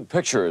some nude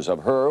pictures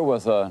of her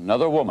with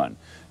another woman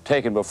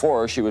taken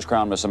before she was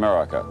crowned Miss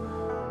America.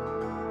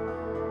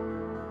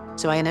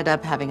 So I ended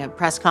up having a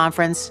press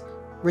conference,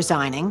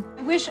 resigning.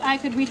 I wish I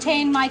could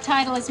retain my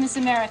title as Miss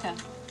America.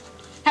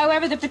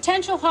 However, the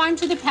potential harm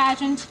to the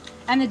pageant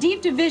and the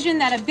deep division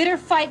that a bitter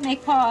fight may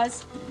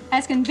cause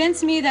has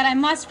convinced me that I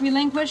must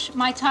relinquish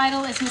my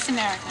title as Miss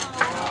America.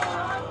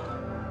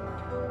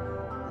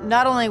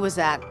 Not only was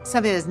that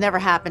something that's never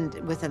happened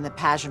within the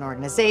pageant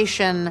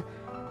organization,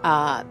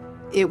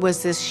 it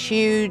was this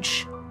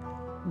huge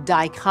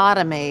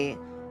dichotomy,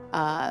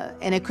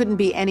 and it couldn't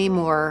be any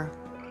more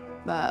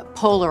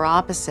polar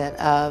opposite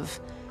of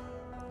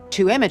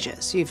two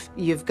images.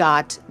 You've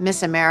got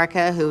Miss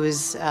America, who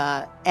is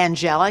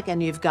angelic,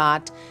 and you've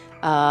got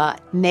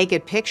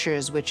naked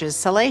pictures, which is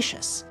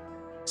salacious.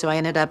 So I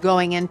ended up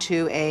going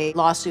into a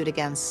lawsuit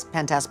against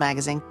Penthouse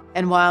magazine.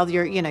 And while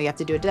you have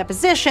to do a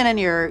deposition, and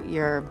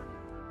your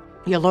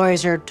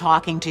lawyers are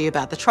talking to you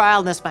about the trial,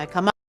 and this might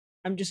come up.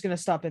 I'm just going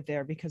to stop it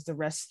there because the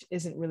rest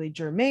isn't really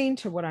germane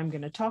to what I'm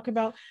going to talk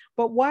about.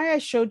 But why I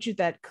showed you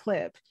that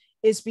clip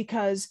is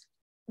because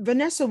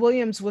Vanessa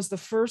Williams was the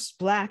first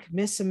Black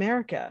Miss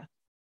America.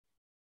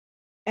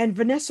 And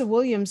Vanessa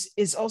Williams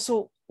is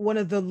also one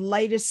of the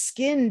lightest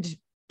skinned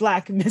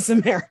Black Miss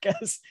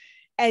Americas.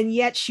 And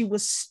yet she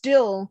was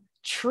still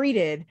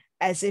treated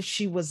as if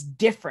she was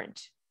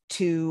different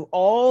to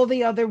all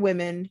the other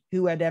women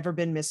who had ever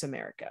been Miss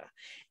America.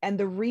 And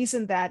the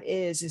reason that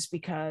is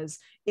because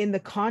in the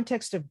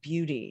context of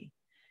beauty,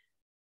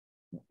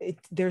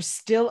 there's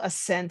still a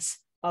sense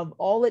of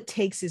all it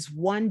takes is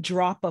one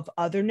drop of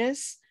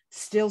otherness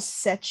still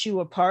sets you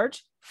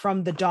apart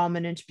from the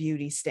dominant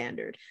beauty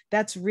standard.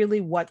 That's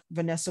really what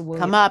Vanessa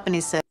Williams come up and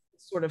he said,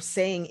 sort of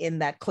saying in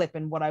that clip,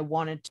 and what I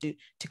wanted to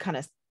kind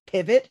of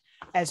pivot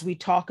as we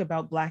talk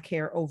about Black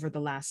hair over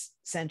the last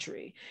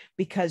century,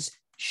 because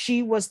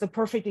she was the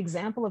perfect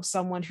example of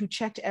someone who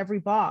checked every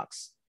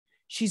box.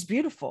 She's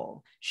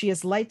beautiful. She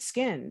has light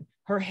skin.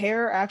 Her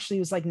hair actually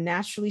was like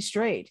naturally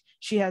straight.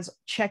 She has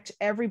checked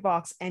every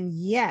box, and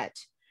yet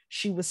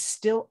she was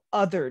still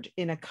othered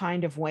in a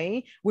kind of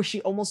way where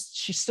she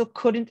still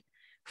couldn't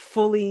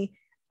fully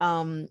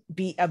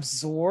be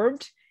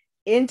absorbed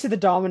into the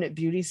dominant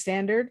beauty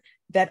standard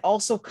that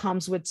also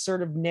comes with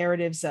sort of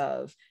narratives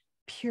of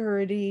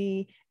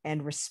purity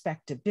and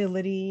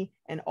respectability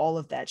and all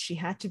of that. She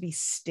had to be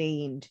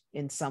stained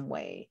in some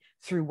way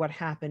through what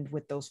happened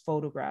with those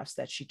photographs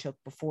that she took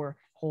before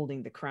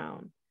holding the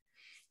crown.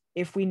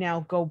 If we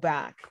now go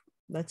back,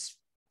 let's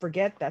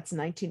forget that's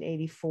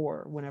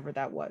 1984, whenever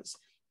that was.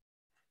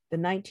 The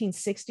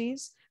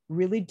 1960s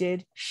really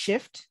did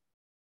shift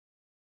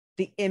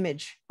the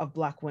image of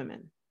Black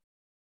women.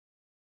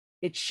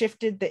 It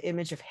shifted the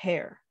image of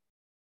hair.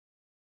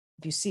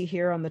 If you see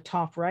here on the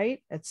top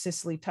right at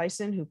Cicely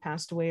Tyson, who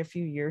passed away a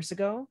few years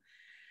ago,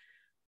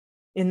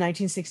 in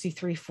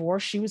 1963-4,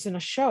 she was in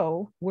a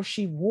show where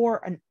she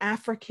wore an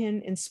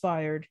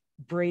African-inspired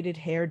braided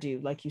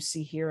hairdo, like you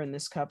see here in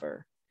this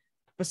cover.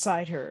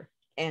 Beside her,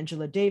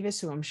 Angela Davis,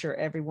 who I'm sure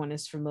everyone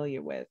is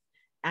familiar with,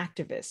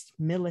 activist,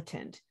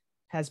 militant,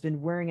 has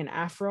been wearing an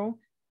afro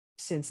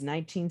since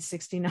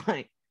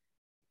 1969.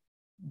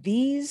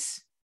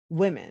 These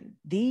women,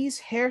 these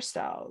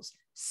hairstyles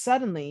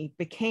suddenly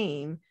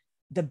became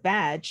the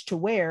badge to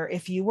wear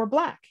if you were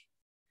Black.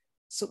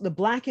 So the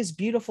Black is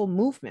Beautiful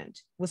movement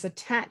was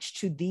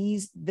attached to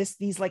these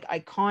like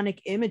iconic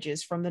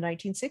images from the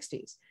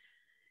 1960s.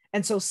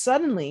 And so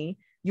suddenly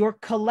your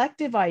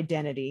collective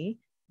identity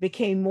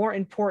became more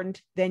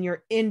important than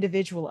your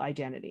individual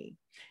identity.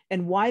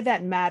 And why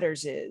that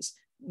matters is,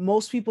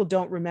 most people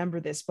don't remember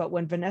this, but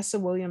when Vanessa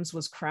Williams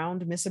was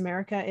crowned Miss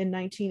America in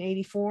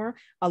 1984,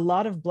 a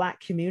lot of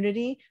Black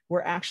community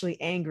were actually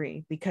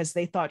angry because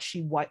they thought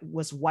she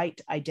was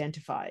white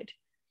identified.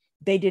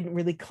 They didn't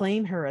really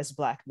claim her as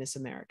Black Miss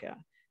America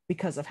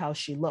because of how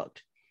she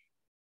looked.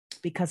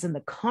 Because in the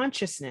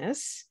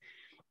consciousness,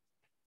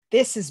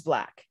 this is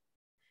Black.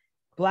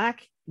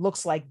 Black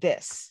looks like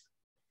this.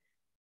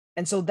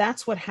 And so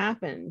that's what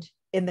happened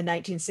in the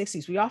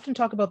 1960s. We often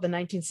talk about the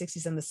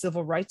 1960s and the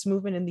civil rights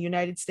movement in the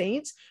United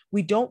States.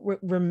 We don't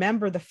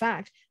remember the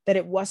fact that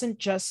it wasn't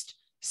just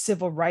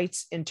civil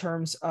rights in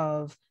terms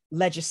of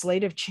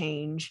legislative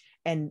change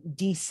and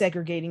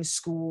desegregating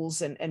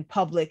schools and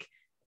public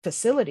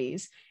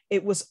facilities.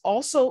 It was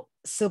also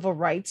civil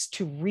rights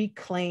to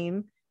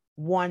reclaim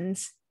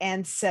one's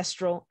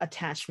ancestral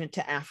attachment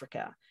to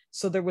Africa.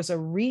 So there was a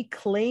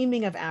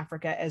reclaiming of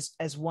Africa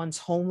as one's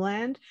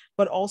homeland,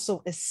 but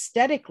also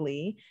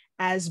aesthetically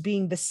as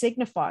being the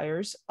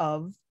signifiers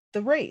of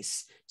the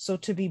race. So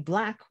to be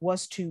Black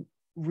was to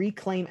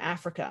reclaim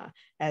Africa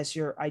as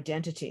your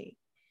identity.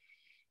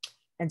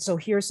 And so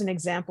here's an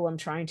example I'm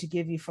trying to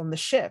give you from the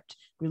shift.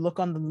 We look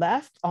on the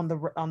left, on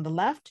the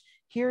left,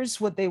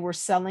 here's what they were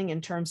selling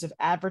in terms of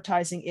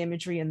advertising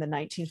imagery in the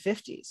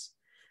 1950s.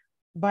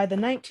 By the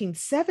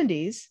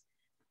 1970s,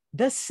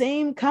 the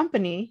same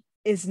company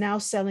is now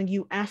selling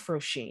you Afro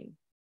Sheen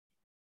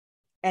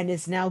and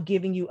is now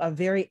giving you a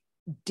very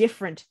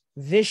different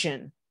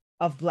vision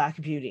of Black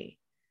beauty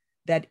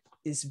that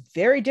is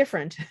very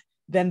different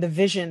than the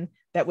vision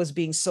that was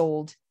being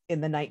sold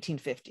in the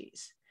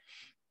 1950s.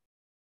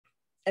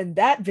 And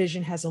that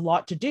vision has a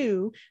lot to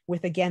do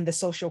with, again, the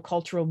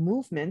sociocultural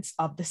movements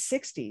of the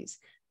 60s.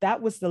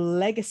 That was the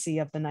legacy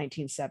of the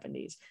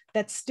 1970s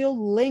that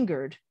still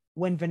lingered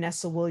when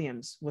Vanessa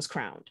Williams was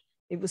crowned.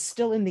 It was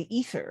still in the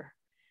ether.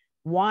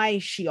 Why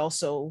she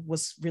also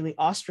was really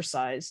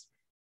ostracized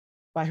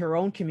by her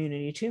own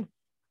community too.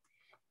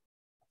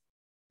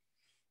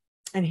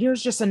 And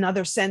here's just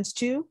another sense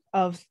too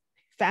of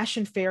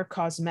fashion fair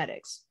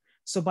cosmetics.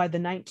 So by the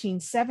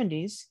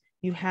 1970s,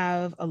 you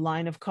have a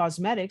line of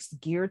cosmetics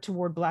geared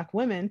toward Black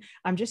women.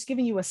 I'm just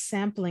giving you a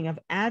sampling of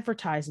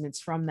advertisements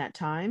from that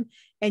time.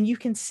 And you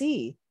can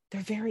see they're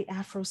very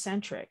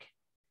Afrocentric.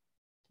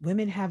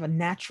 Women have a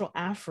natural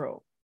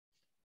Afro.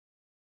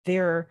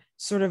 They're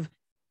sort of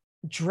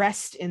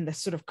dressed in the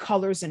sort of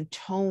colors and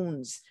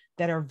tones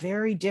that are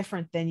very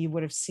different than you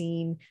would have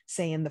seen,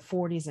 say, in the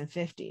 40s and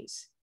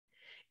 50s.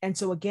 And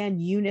so again,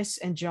 Eunice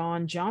and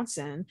John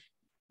Johnson,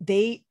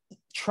 they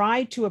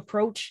tried to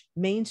approach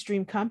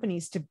mainstream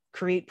companies to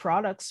create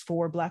products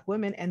for Black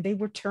women, and they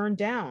were turned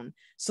down.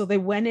 So they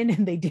went in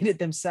and they did it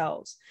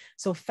themselves.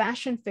 So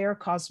fashion fair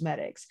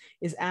cosmetics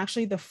is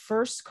actually the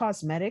first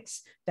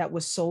cosmetics that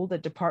was sold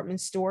at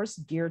department stores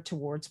geared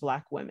towards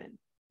Black women.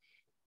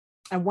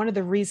 And one of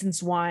the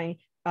reasons why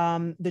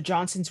the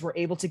Johnsons were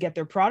able to get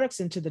their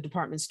products into the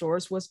department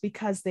stores was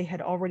because they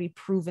had already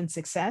proven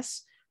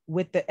success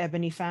with the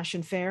Ebony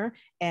Fashion Fair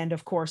and,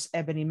 of course,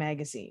 Ebony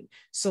Magazine.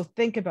 So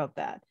think about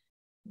that.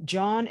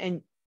 John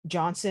and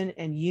Johnson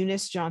and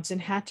Eunice Johnson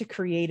had to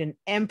create an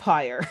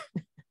empire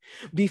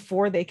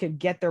before they could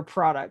get their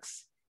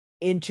products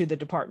into the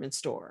department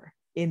store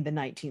in the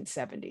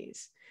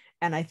 1970s.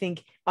 And I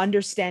think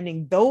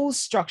understanding those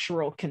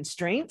structural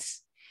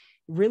constraints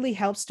really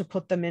helps to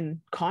put them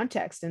in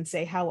context and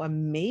say how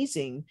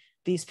amazing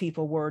these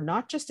people were,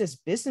 not just as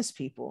business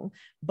people,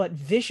 but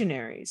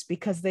visionaries,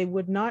 because they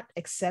would not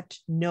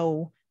accept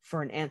no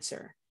for an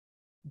answer.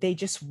 They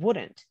just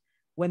wouldn't.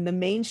 When the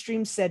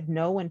mainstream said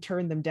no and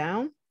turned them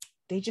down,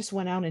 they just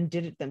went out and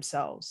did it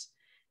themselves.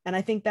 And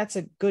I think that's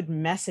a good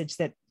message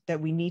that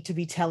we need to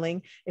be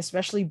telling,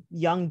 especially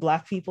young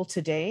Black people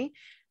today,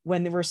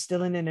 when we're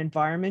still in an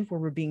environment where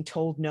we're being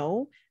told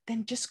no,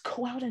 then just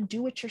go out and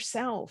do it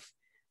yourself.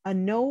 A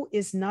no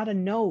is not a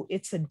no,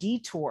 it's a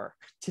detour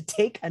to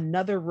take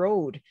another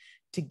road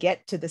to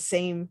get to the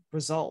same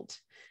result.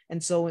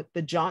 And so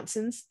the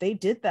Johnsons, they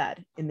did that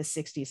in the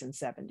 60s and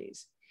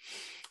 70s.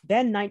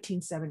 Then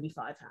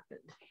 1975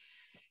 happened.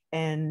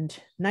 And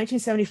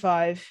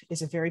 1975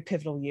 is a very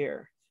pivotal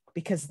year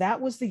because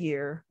that was the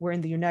year where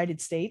in the United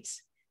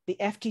States, the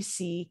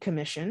FTC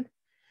Commission,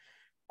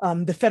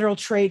 the Federal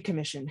Trade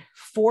Commission,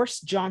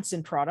 forced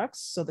Johnson products,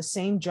 so the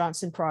same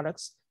Johnson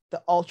products,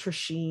 the Ultra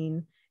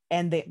Sheen,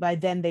 and by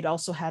then they'd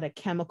also had a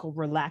chemical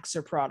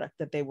relaxer product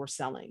that they were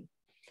selling.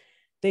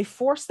 They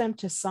forced them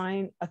to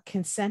sign a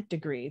consent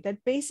decree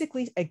that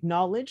basically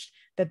acknowledged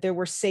that there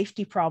were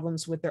safety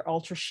problems with their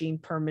Ultra Sheen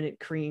Permanent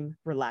Cream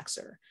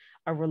Relaxer.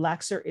 A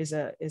relaxer is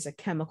a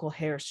chemical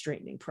hair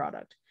straightening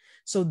product.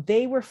 So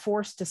they were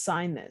forced to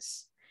sign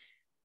this.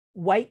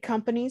 White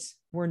companies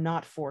were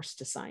not forced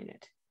to sign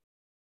it.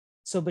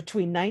 So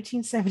between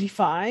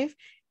 1975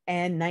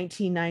 and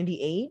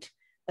 1998,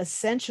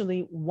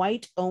 essentially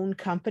white-owned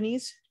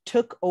companies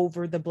took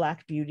over the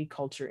Black beauty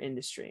culture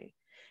industry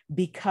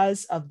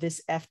because of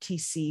this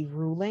FTC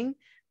ruling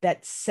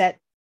that set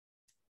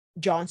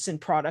Johnson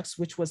Products,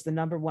 which was the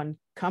 #1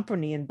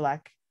 company in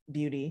Black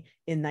beauty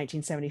in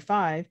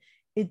 1975,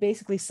 it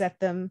basically set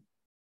them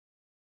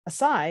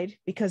aside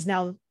because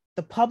now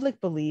the public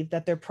believed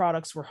that their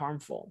products were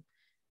harmful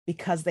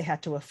because they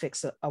had to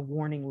affix a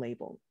warning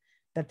label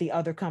that the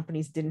other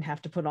companies didn't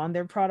have to put on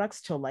their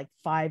products till like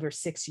 5 or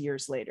 6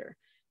 years later.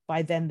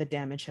 By then, the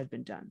damage had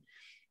been done.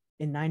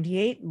 In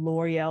 98,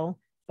 L'Oreal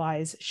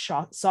buys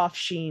Soft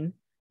Sheen,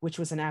 which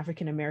was an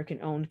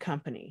African-American owned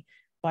company.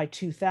 By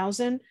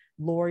 2000,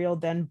 L'Oreal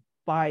then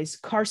buys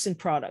Carson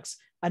Products,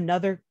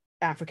 another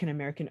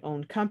African-American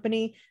owned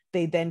company.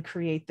 They then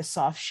create the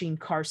Soft Sheen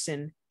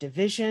Carson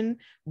division,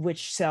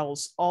 which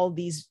sells all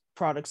these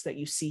products that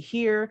you see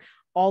here,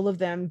 all of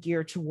them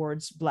geared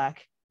towards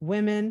Black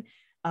women.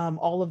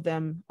 All of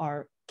them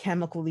are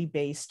chemically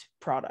based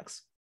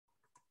products.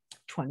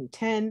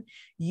 2010,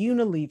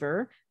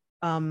 Unilever,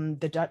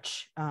 the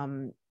Dutch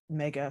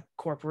mega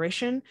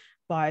corporation,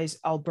 buys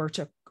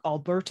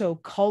Alberto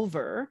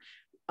Culver,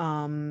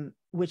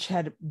 which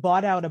had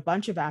bought out a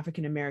bunch of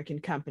African-American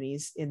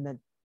companies in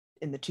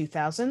the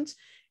 2000s.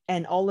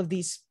 And all of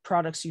these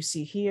products you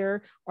see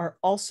here are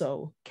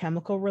also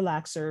chemical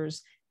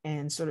relaxers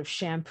and sort of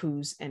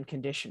shampoos and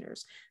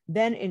conditioners.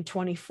 Then in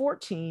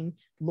 2014,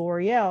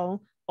 L'Oreal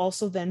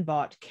also then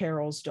bought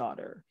Carol's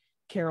Daughter.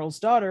 Carol's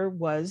Daughter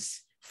was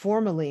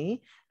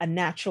formerly a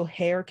natural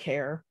hair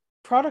care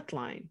product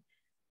line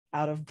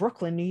out of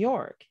Brooklyn, New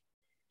York.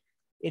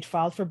 It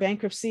filed for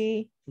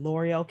bankruptcy.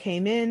 L'Oreal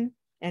came in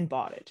and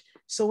bought it.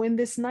 So in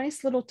this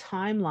nice little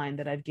timeline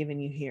that I've given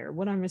you here,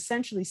 what I'm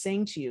essentially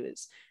saying to you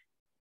is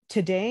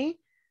today,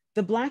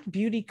 the Black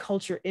beauty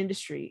culture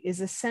industry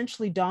is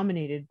essentially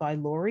dominated by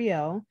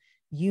L'Oreal,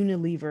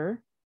 Unilever.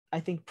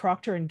 I think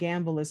Procter &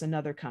 Gamble is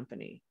another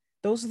company.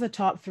 Those are the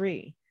top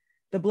three.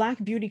 The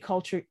Black beauty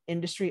culture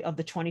industry of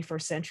the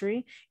 21st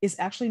century is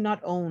actually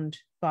not owned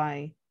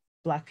by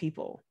Black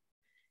people.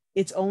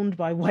 It's owned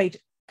by white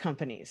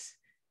companies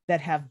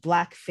that have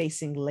Black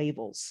facing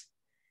labels.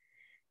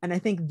 And I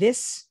think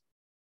this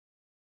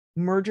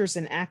mergers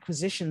and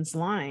acquisitions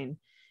line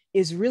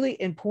is really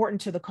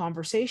important to the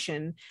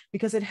conversation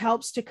because it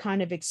helps to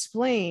kind of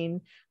explain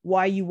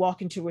why you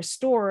walk into a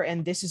store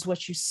and this is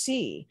what you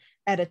see.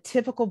 At a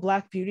typical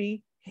Black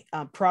beauty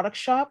product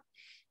shop,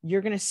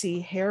 you're going to see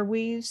hair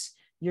weaves,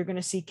 you're going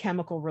to see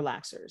chemical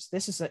relaxers.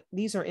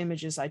 These are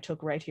images I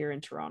took right here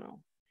in Toronto.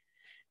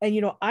 And,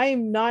 you know,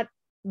 I'm not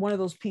one of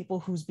those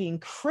people who's being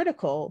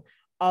critical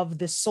of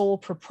the sole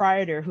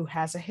proprietor who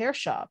has a hair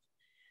shop.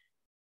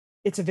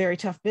 It's a very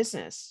tough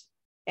business.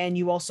 And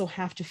you also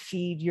have to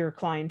feed your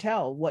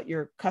clientele what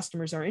your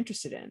customers are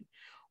interested in.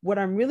 What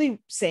I'm really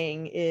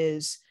saying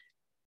is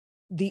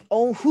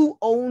who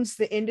owns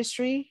the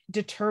industry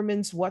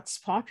determines what's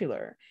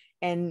popular,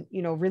 and,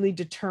 you know, really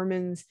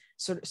determines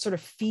sort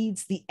of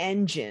feeds the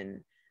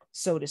engine,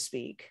 so to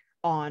speak,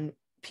 on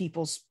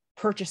people's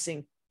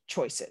purchasing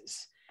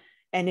choices.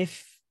 And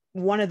if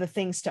one of the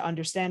things to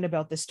understand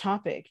about this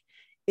topic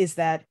is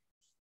that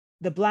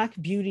the Black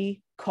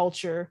beauty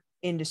culture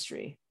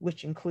industry,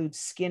 which includes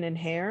skin and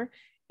hair,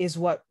 is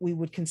what we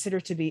would consider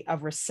to be a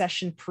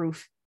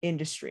recession-proof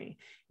industry,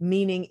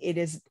 meaning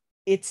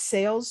its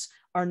sales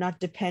are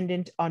not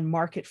dependent on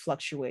market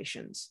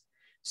fluctuations.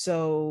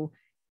 So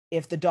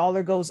if the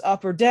dollar goes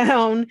up or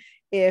down,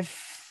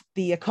 if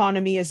the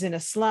economy is in a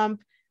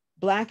slump,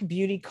 Black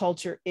beauty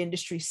culture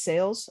industry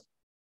sales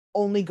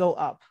only go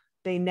up.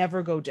 They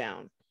never go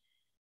down.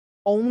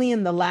 Only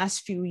in the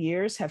last few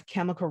years have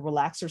chemical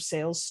relaxer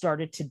sales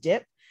started to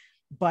dip,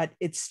 but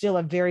it's still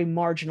a very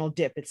marginal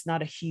dip. It's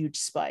not a huge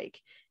spike.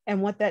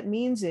 And what that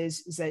means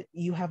is that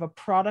you have a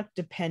product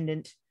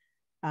dependent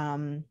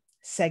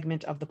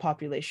segment of the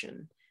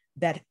population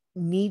that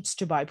needs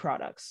to buy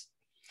products.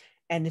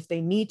 And if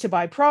they need to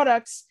buy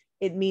products,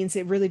 it means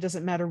it really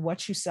doesn't matter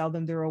what you sell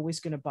them, they're always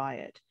going to buy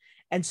it.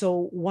 And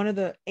so one of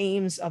the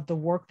aims of the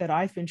work that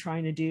I've been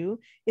trying to do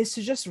is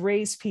to just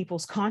raise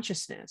people's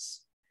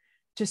consciousness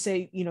to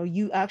say, you know,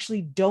 you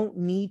actually don't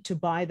need to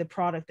buy the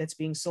product that's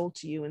being sold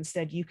to you.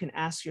 Instead, you can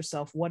ask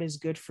yourself what is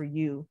good for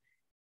you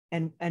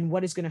and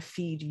what is going to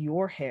feed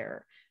your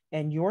hair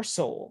and your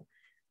soul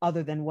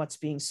other than what's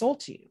being sold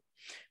to you.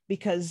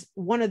 Because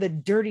one of the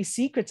dirty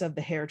secrets of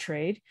the hair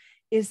trade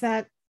is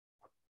that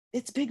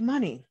it's big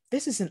money.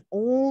 This is an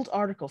old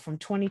article from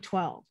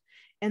 2012.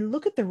 And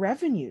look at the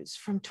revenues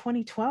from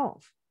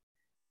 2012.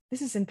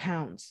 This is in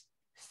pounds,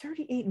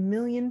 38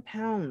 million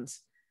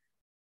pounds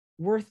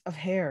worth of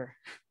hair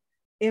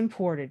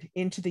imported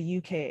into the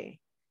UK,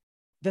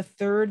 the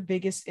third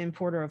biggest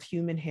importer of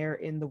human hair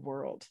in the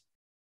world.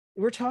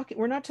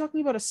 We're not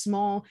talking about a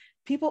small,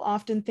 people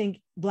often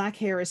think Black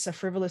hair is a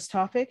frivolous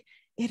topic.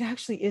 It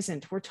actually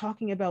isn't. We're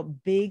talking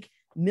about big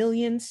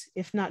millions,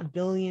 if not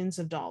billions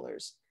of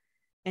dollars.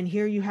 And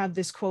here you have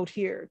this quote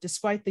here,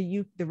 despite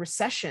the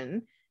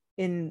recession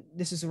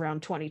this is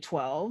around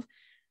 2012,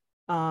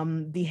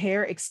 the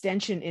hair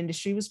extension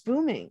industry was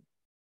booming,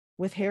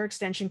 with hair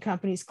extension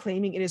companies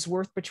claiming it is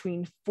worth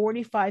between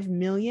 45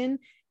 million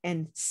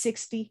and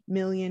 60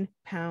 million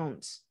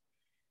pounds.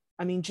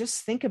 I mean,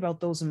 just think about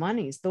those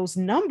monies, those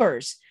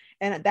numbers.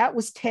 And that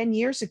was 10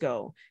 years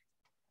ago.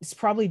 It's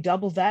probably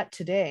double that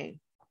today.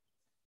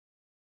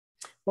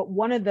 But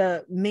one of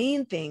the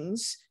main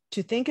things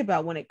to think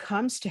about when it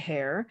comes to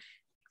hair,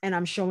 and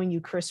I'm showing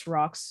you Chris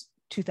Rock's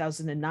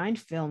 2009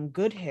 film,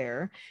 Good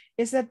Hair,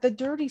 is that the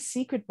dirty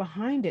secret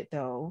behind it,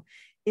 though,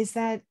 is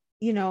that,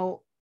 you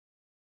know,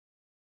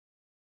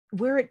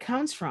 where it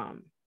comes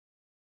from.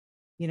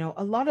 You know,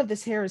 a lot of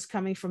this hair is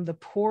coming from the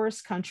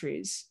poorest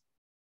countries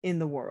in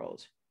the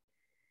world.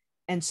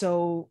 And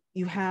so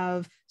you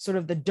have sort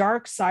of the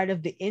dark side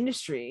of the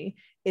industry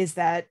is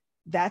that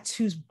that's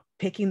who's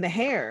picking the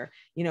hair.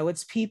 You know,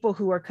 it's people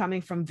who are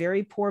coming from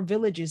very poor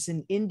villages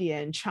in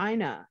India and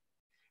China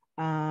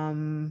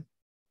and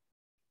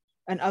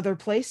other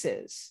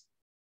places.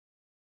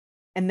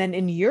 And then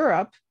in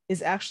Europe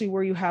is actually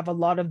where you have a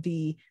lot of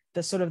the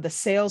sort of the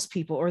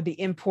salespeople or the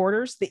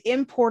importers, the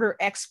importer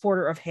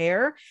exporter of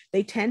hair.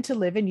 They tend to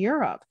live in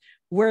Europe,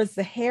 whereas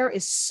the hair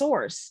is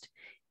sourced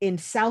in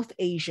South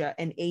Asia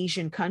and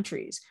Asian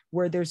countries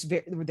where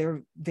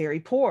they're very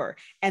poor.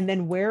 And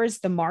then where is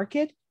the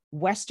market?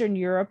 Western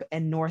Europe,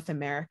 and North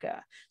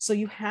America. So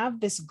you have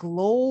this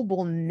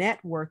global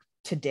network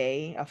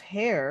today of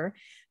hair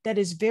that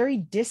is very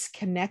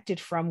disconnected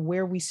from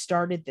where we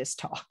started this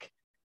talk.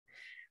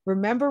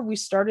 Remember, we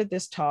started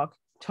this talk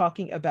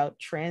talking about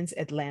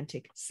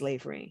transatlantic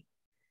slavery.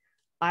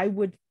 I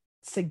would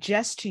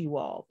suggest to you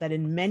all that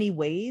in many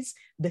ways,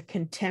 the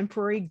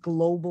contemporary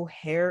global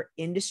hair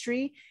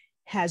industry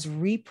has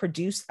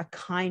reproduced a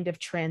kind of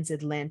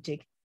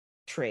transatlantic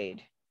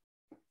trade,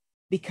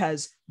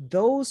 because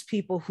those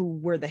people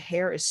where the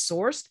hair is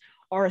sourced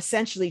are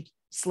essentially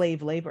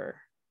slave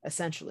labor,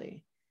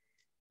 essentially.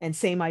 And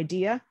same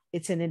idea,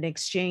 it's in an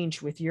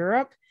exchange with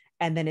Europe,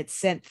 and then it's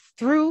sent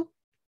through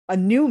a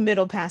new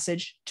middle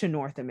passage to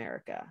North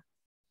America.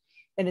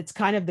 And it's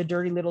kind of the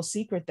dirty little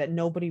secret that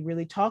nobody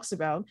really talks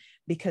about,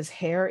 because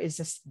hair is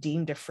just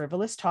deemed a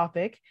frivolous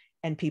topic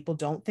and people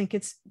don't think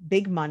it's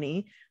big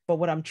money. But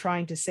what I'm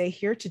trying to say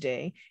here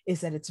today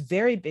is that it's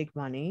very big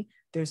money.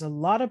 There's a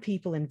lot of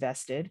people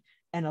invested,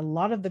 and a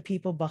lot of the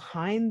people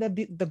behind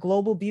the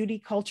global beauty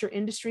culture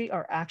industry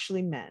are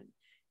actually men.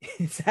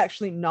 It's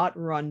actually not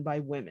run by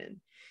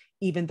women,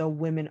 even though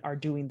women are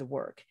doing the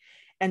work.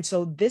 And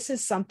so this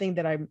is something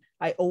that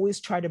I always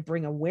try to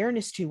bring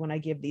awareness to when I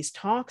give these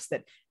talks,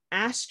 that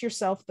ask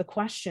yourself the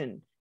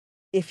question,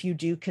 if you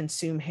do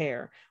consume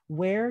hair,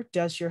 where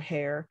does your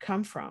hair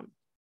come from?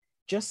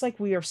 Just like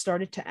we have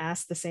started to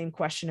ask the same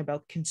question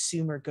about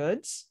consumer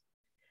goods,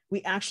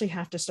 we actually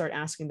have to start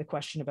asking the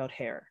question about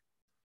hair.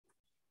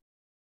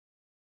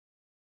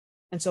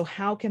 And so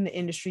how can the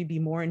industry be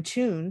more in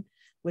tune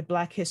with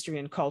Black history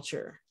and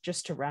culture?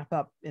 Just to wrap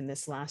up in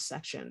this last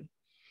section.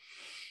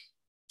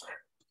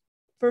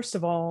 First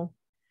of all,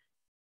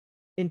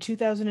 in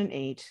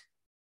 2008,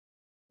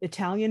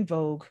 Italian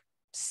Vogue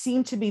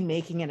seemed to be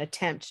making an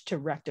attempt to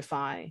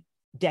rectify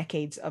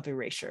decades of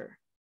erasure.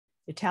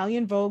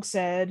 Italian Vogue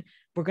said,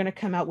 we're going to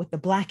come out with the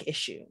Black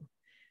issue,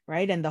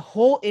 right? And the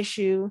whole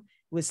issue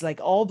was like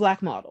all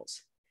Black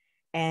models.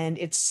 And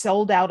it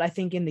sold out, I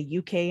think, in the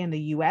UK and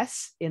the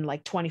US in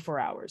like 24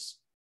 hours.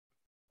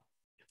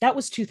 That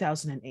was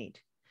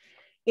 2008.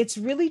 It's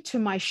really to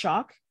my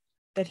shock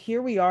that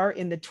here we are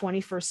in the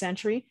 21st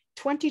century,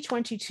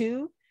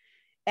 2022,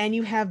 and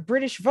you have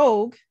British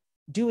Vogue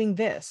doing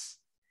this,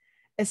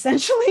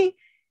 essentially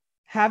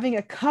having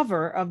a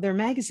cover of their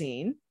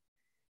magazine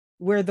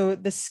where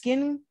the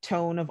skin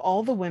tone of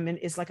all the women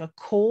is like a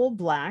coal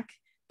black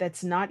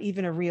that's not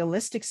even a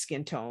realistic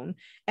skin tone,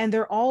 and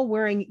they're all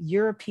wearing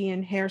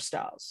European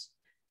hairstyles,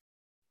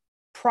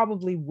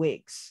 probably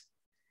wigs.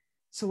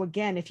 So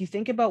again, if you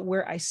think about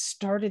where I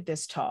started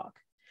this talk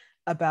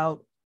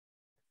about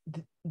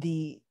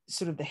the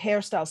sort of the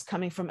hairstyles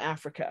coming from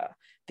Africa,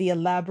 the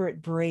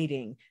elaborate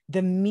braiding,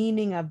 the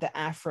meaning of the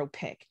Afro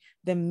pick,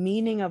 the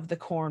meaning of the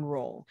corn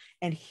roll,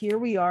 and here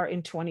we are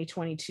in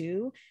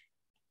 2022,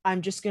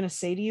 I'm just going to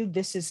say to you,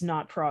 this is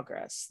not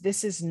progress.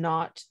 This is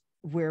not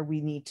where we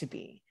need to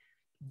be.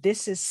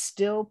 This is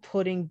still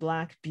putting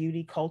Black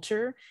beauty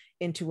culture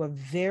into a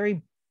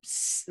very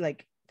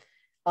like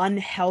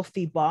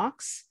unhealthy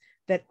box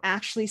that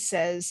actually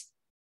says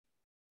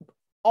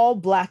all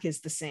Black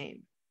is the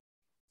same.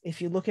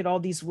 If you look at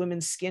all these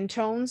women's skin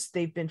tones,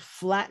 they've been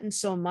flattened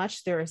so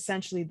much, they're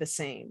essentially the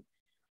same.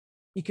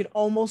 You could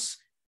almost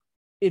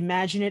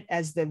imagine it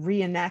as the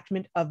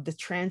reenactment of the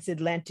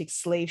transatlantic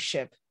slave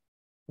ship,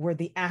 where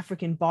the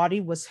African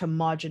body was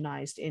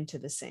homogenized into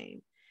the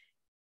same.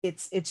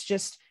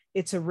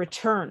 It's a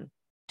return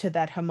to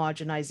that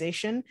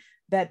homogenization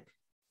that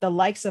the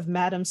likes of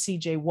Madam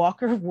C.J.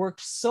 Walker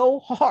worked so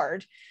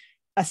hard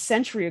a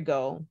century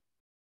ago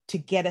to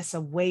get us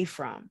away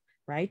from,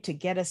 right? To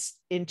get us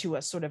into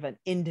a sort of an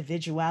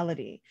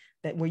individuality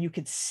that where you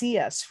could see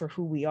us for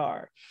who we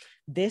are.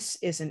 This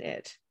isn't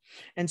it.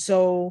 And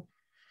so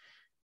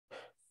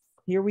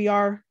here we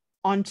are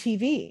on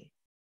TV.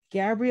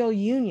 Gabrielle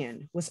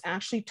Union was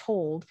actually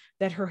told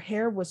that her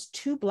hair was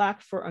too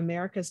Black for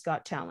America's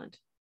Got Talent.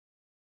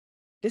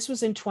 This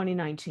was in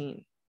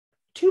 2019.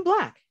 Too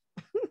Black.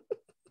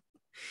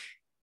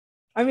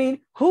 I mean,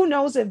 who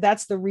knows if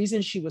that's the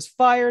reason she was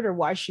fired or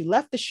why she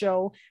left the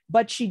show,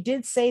 but she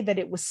did say that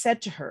it was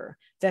said to her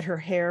that her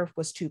hair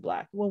was too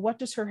Black. Well, what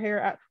did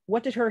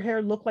her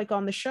hair look like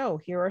on the show?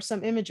 Here are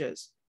some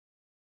images.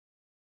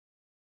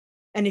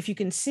 And if you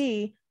can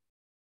see,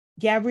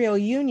 Gabrielle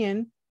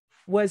Union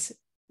was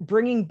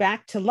bringing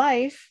back to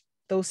life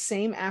those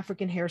same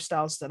African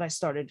hairstyles that I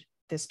started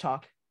this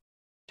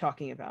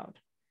talking about.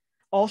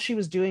 All she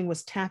was doing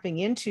was tapping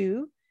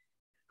into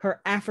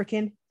her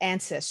African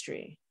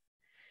ancestry.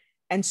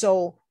 And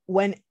so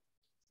when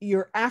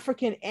your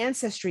African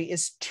ancestry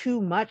is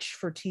too much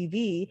for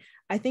TV,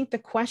 I think the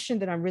question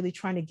that I'm really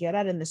trying to get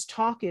at in this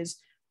talk is,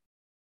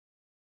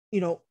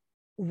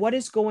 what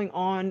is going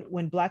on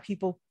when Black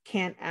people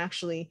can't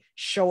actually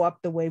show up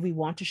the way we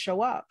want to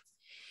show up?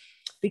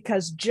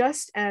 Because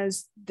just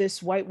as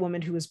this white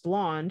woman who is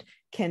blonde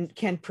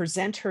can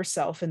present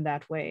herself in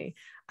that way,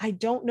 I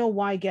don't know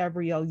why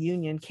Gabrielle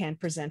Union can't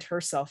present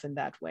herself in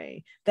that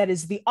way. That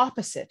is the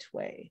opposite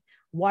way.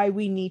 Why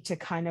we need to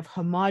kind of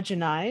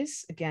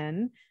homogenize,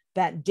 again,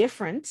 that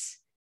difference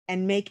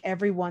and make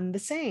everyone the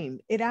same.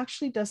 It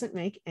actually doesn't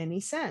make any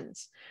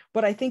sense.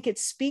 But I think it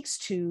speaks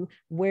to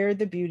where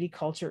the beauty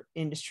culture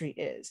industry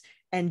is.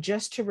 And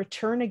just to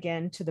return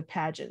again to the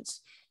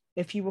pageants,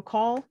 if you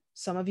recall,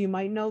 some of you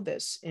might know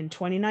this, in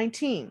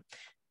 2019,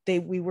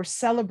 we were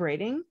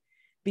celebrating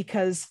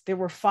because there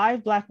were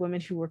 5 Black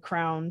women who were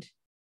crowned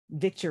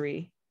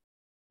victorious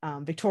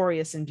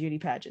in beauty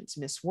pageants: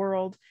 Miss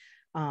World,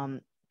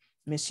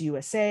 Miss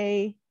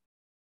USA,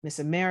 Miss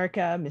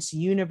America, Miss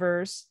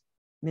Universe,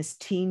 Miss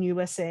Teen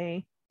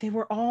USA. They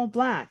were all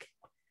Black.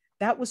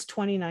 That was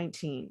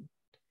 2019.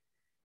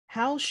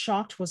 How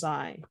shocked was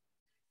I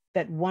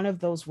that one of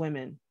those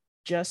women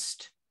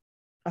just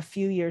a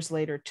few years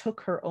later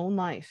took her own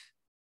life?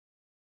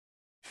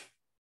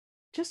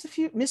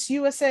 Miss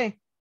USA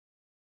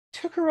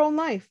took her own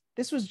life.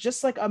 This was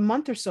just like a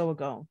month or so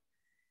ago.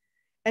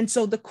 And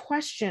so the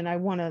question I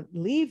want to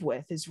leave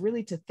with is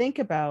really to think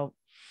about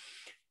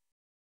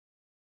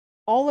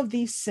all of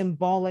these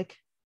symbolic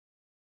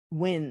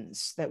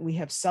wins that we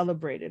have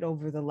celebrated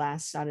over the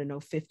last,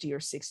 50 or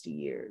 60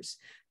 years.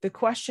 The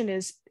question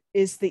is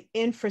the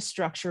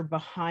infrastructure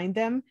behind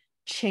them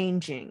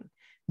changing?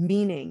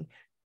 Meaning,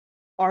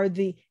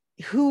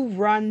 who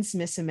runs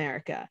Miss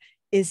America?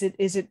 Is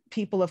it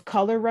people of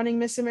color running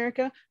Miss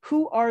America?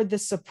 Who are the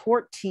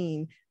support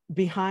team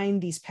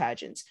behind these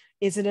pageants?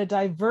 Is it a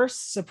diverse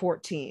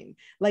support team?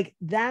 Like,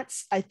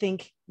 that's, I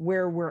think,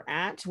 where we're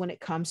at when it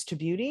comes to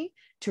beauty,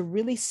 to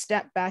really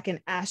step back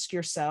and ask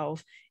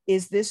yourself,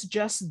 is this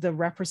just the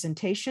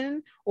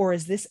representation, or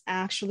is this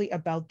actually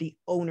about the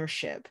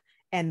ownership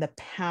and the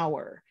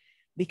power?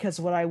 Because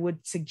what I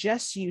would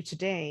suggest to you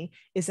today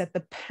is that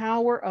the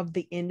power of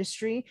the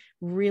industry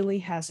really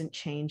hasn't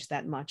changed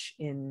that much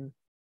in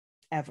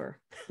ever.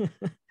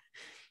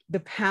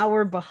 The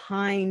power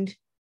behind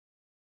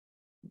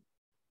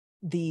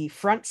the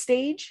front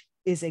stage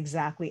is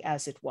exactly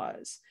as it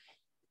was.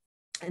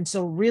 And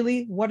so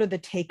really, what are the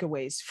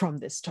takeaways from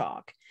this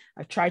talk?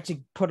 I've tried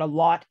to put a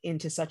lot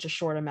into such a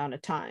short amount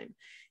of time.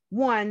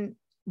 One,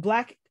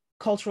 Black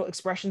cultural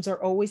expressions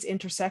are always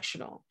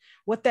intersectional.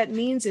 What that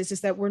means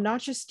is that we're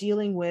not just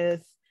dealing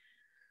with,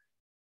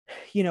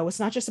 it's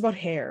not just about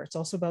hair, it's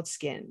also about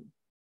skin.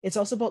 It's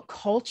also about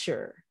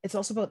culture. It's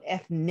also about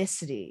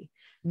ethnicity.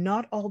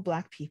 Not all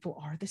Black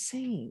people are the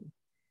same.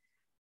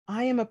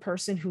 I am a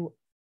person who,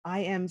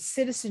 I am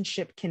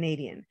citizenship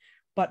Canadian,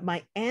 but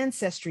my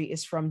ancestry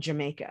is from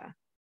Jamaica,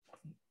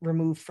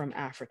 removed from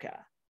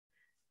Africa.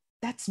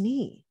 That's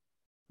me.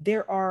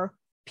 There are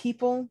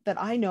people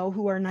that I know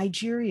who are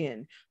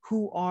Nigerian,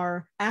 who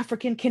are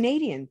African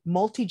Canadian,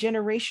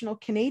 multi-generational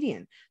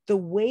Canadian. The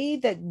way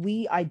that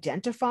we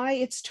identify,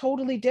 it's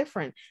totally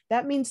different.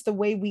 That means the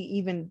way we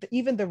even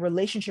the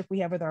relationship we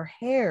have with our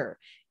hair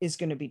is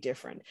going to be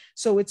different.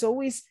 So it's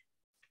always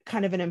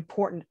kind of an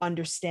important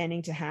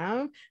understanding to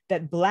have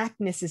that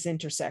Blackness is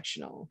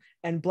intersectional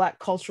and Black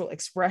cultural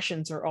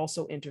expressions are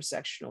also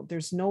intersectional.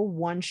 There's no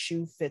one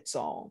shoe fits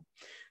all.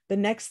 The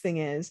next thing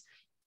is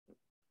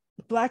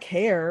Black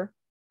hair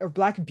or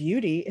Black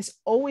beauty is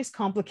always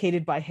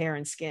complicated by hair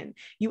and skin.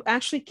 You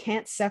actually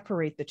can't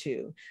separate the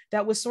two.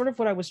 That was sort of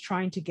what I was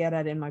trying to get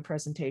at in my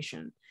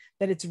presentation,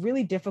 that it's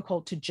really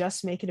difficult to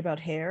just make it about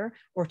hair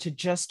or to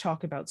just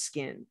talk about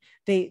skin.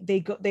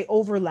 They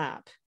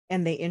overlap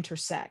and they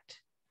intersect.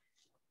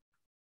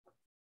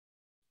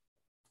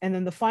 And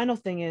then the final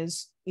thing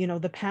is,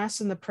 the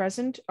past and the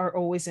present are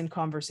always in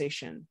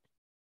conversation.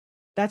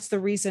 That's the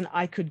reason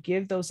I could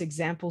give those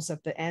examples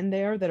at the end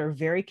there that are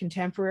very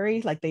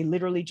contemporary, like they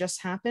literally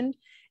just happened,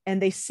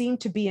 and they seem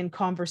to be in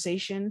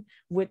conversation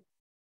with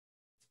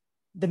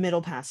the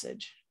middle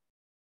passage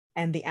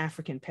and the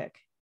African pick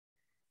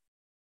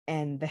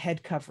and the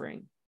head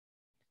covering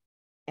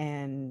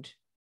and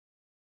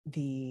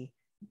the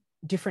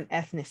different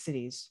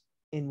ethnicities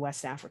in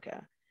West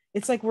Africa.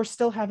 It's like we're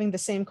still having the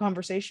same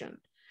conversation.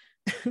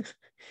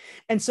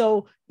 And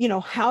so,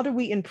 how do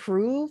we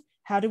improve?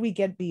 How do we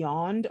get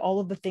beyond all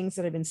of the things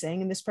that I've been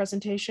saying in this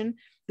presentation?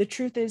 The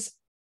truth is,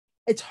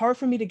 it's hard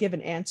for me to give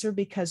an answer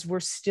because we're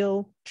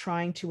still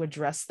trying to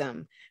address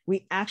them.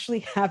 We actually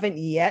haven't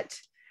yet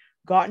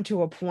gotten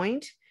to a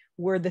point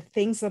where the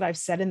things that I've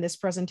said in this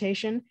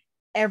presentation,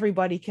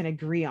 everybody can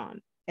agree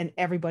on and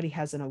everybody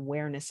has an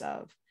awareness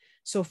of.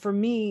 So for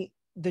me,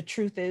 the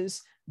truth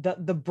is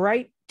the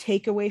bright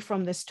takeaway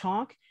from this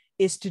talk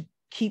is to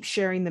keep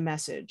sharing the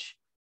message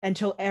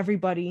until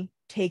everybody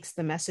takes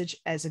the message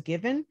as a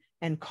given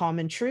and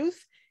common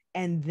truth.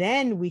 And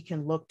then we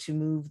can look to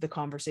move the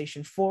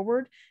conversation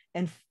forward.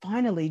 And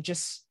finally,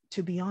 just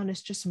to be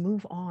honest, just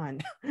move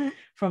on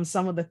from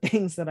some of the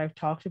things that I've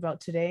talked about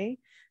today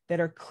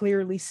that are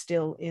clearly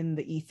still in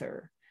the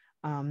ether,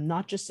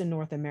 not just in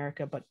North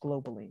America, but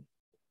globally.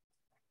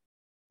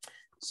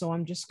 So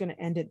I'm just going to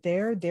end it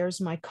there. There's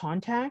my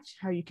contact,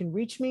 how you can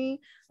reach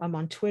me. I'm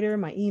on Twitter,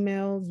 my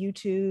email,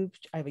 YouTube.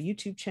 I have a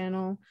YouTube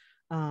channel,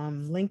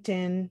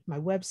 LinkedIn, my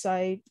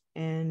website,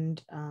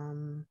 and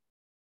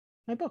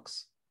my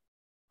books.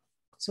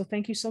 So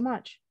thank you so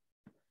much.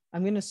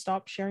 I'm going to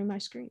stop sharing my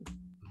screen.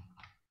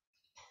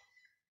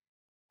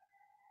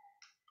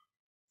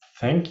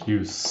 Thank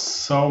you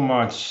so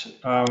much.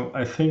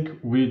 I think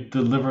we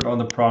delivered on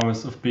the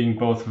promise of being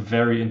both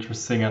very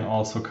interesting and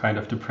also kind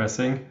of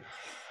depressing.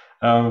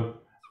 Um,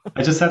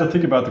 I just had to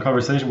think about the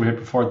conversation we had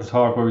before the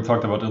talk, where we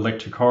talked about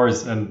electric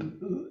cars, and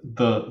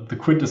the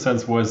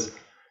quintessence was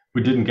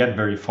we didn't get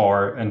very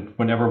far. And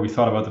whenever we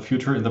thought about the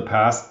future in the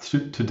past,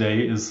 today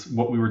is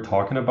what we were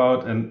talking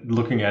about. And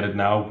looking at it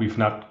now, we've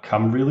not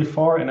come really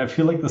far. And I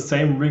feel like the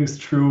same rings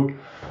true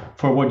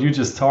for what you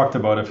just talked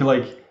about. I feel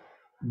like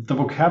the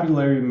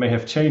vocabulary may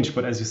have changed,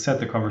 but as you said,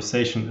 the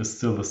conversation is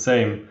still the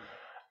same.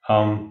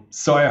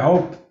 So I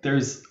hope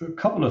there's a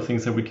couple of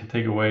things that we can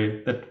take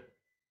away that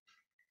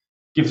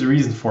gives a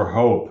reason for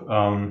hope.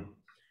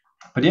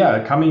 But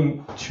yeah,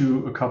 coming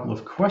to a couple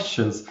of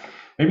questions.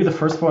 Maybe the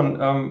first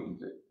one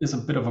is a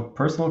bit of a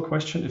personal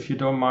question, if you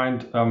don't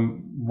mind.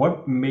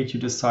 What made you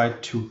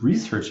decide to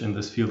research in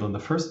this field in the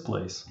first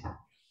place?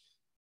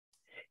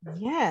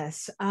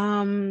 Yes.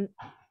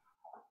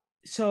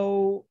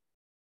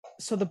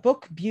 So the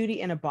book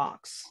Beauty in a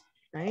Box,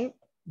 right?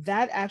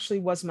 That actually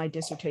was my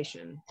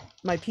dissertation,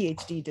 my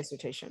PhD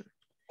dissertation.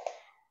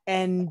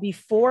 And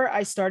before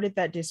I started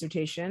that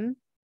dissertation,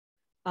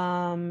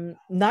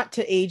 not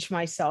to age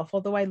myself,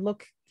 although I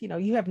look,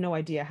 you have no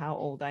idea how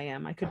old I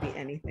am. I could be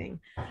anything.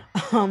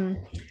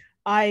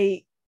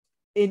 I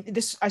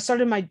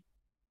started my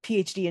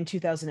PhD in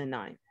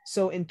 2009.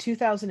 So in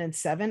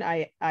 2007,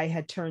 I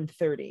had turned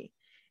 30.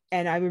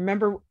 And I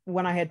remember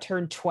when I had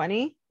turned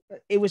 20,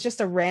 it was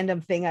just a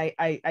random thing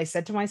I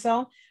said to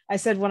myself. I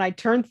said, when I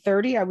turned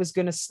 30, I was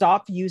going to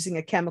stop using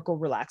a chemical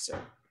relaxer.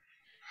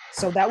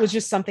 So that was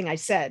just something I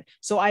said.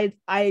 So I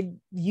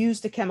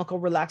used a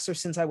chemical relaxer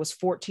since I was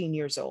 14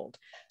 years old.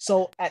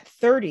 So at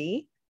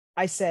 30,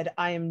 I said,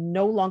 I am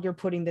no longer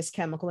putting this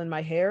chemical in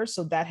my hair.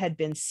 So that had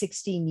been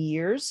 16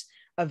 years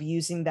of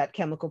using that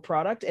chemical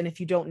product. And if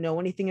you don't know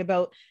anything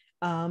about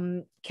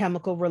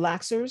chemical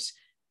relaxers,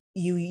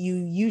 you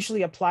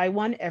usually apply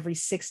one every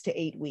 6 to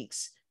 8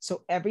 weeks.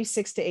 So every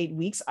 6 to 8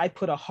 weeks, I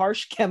put a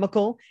harsh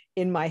chemical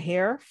in my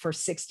hair for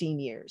 16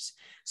 years.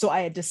 So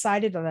I had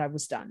decided that I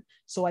was done.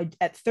 So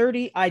at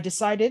 30, I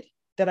decided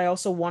that I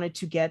also wanted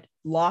to get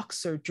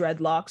locks or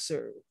dreadlocks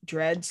or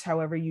dreads,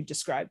 however you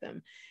describe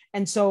them.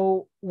 And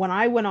so when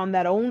I went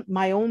on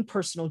my own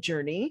personal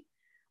journey,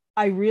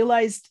 I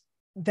realized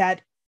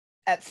that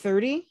at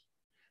 30,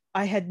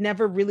 I had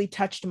never really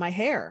touched my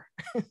hair.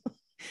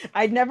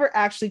 I'd never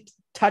actually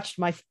touched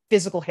my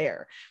physical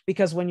hair,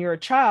 because when you're a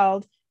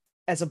child,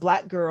 as a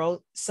Black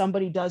girl,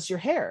 somebody does your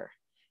hair.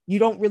 You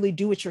don't really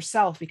do it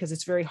yourself because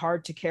it's very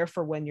hard to care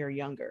for when you're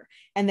younger.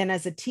 And then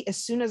as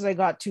soon as I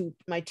got to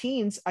my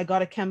teens, I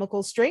got a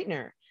chemical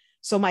straightener.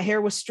 So my hair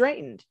was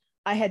straightened.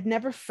 I had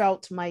never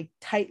felt my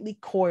tightly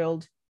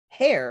coiled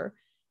hair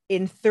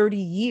in 30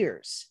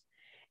 years.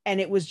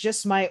 And it was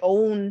just my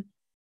own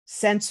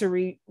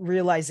sensory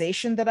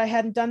realization that I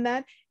hadn't done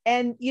that.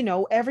 And,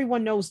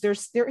 everyone knows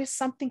there is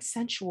something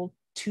sensual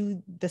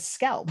to the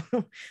scalp,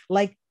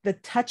 like the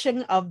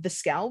touching of the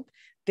scalp.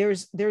 You're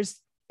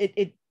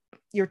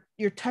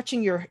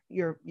touching your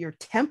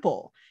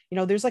temple.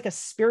 There's like a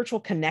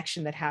spiritual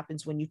connection that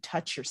happens when you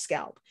touch your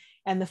scalp.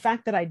 And the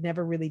fact that I'd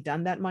never really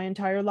done that my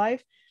entire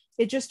life,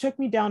 it just took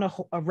me down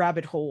a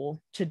rabbit hole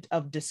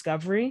of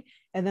discovery.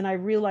 And then I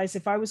realized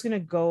if I was going to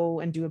go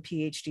and do a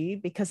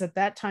PhD, because at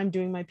that time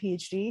doing my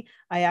PhD,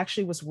 I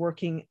actually was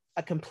working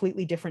a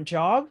completely different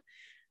job.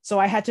 So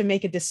I had to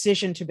make a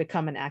decision to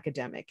become an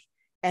academic.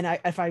 And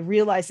if I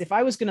realized if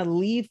I was going to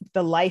leave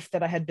the life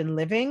that I had been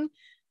living,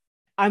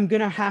 I'm going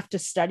to have to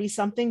study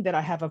something that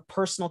I have a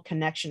personal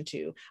connection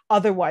to.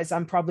 Otherwise,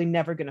 I'm probably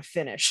never going to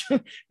finish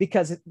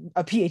because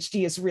a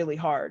PhD is really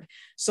hard.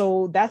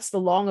 So that's the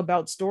long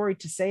about story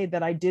to say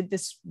that I did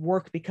this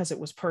work because it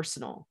was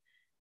personal.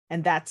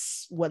 And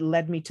that's what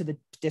led me to the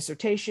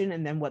dissertation,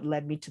 and then what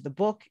led me to the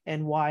book,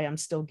 and why I'm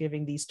still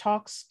giving these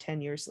talks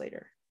 10 years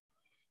later.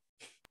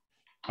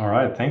 All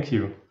right, thank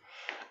you.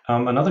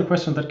 Another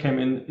question that came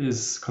in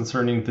is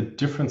concerning the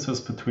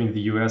differences between the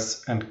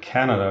US and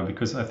Canada,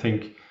 because I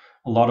think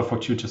a lot of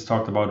what you just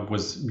talked about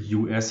was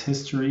US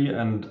history.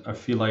 And I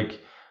feel like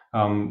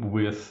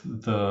with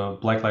the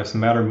Black Lives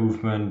Matter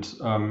movement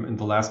in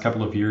the last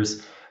couple of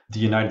years, the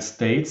United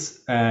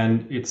States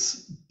and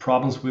its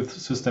problems with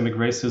systemic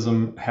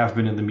racism have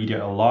been in the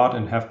media a lot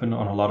and have been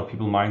on a lot of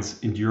people's minds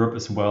in Europe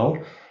as well.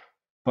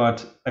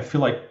 But I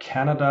feel like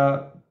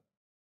Canada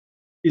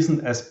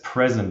isn't as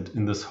present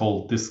in this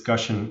whole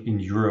discussion in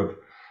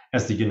Europe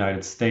as the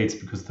United States,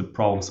 because the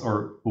problems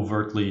are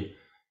overtly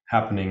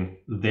happening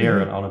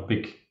there and on a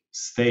big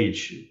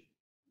stage.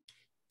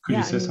 Could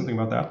you say something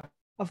about that?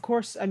 Of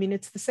course. I mean,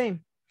 it's the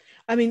same.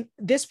 I mean,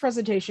 this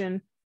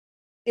presentation,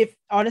 if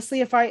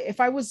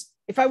I was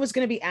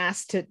going to be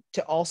asked to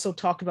also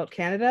talk about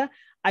Canada,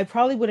 I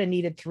probably would have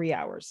needed 3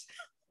 hours.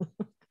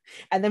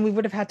 And then we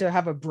would have had to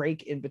have a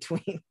break in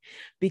between,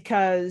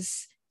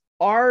 because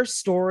our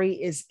story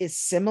is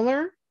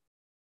similar,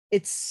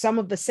 it's some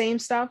of the same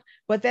stuff,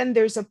 but then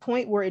there's a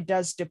point where it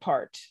does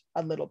depart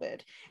a little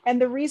bit.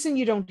 And the reason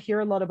you don't hear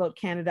a lot about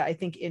Canada, I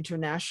think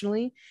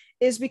internationally,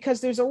 is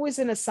because there's always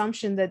an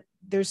assumption that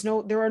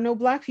there are no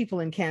Black people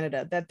in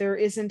Canada,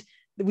 that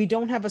we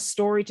don't have a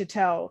story to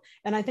tell.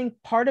 And I think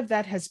part of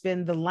that has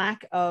been the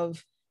lack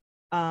of,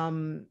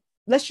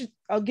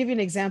 I'll give you an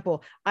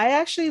example. I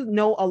actually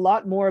know a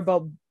lot more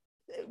about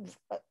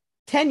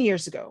 10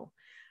 years ago.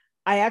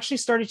 I actually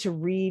started to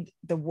read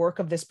the work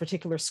of this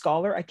particular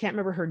scholar. I can't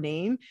remember her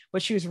name,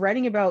 but she was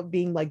writing about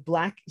being like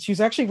Black. She was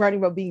actually writing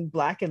about being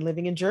Black and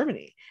living in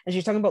Germany. And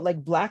she's talking about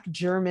like Black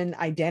German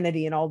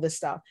identity and all this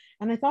stuff.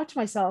 And I thought to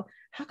myself,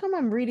 how come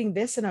I'm reading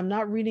this and I'm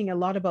not reading a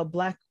lot about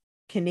Black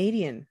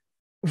Canadian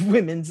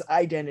women's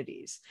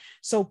identities?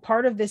 So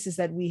part of this is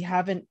that we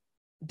haven't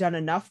done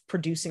enough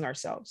producing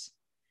ourselves.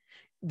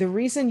 The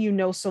reason you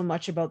know so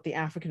much about the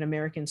African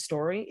American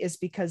story is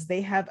because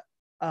they have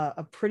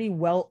a pretty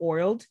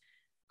well-oiled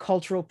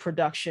cultural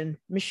production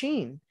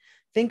machine.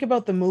 Think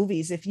about the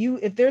movies.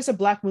 If there's a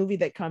Black movie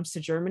that comes to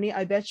Germany,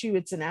 I bet you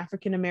it's an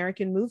African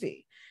American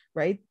movie,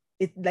 right?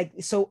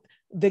 So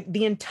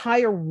the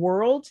entire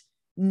world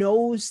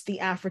knows the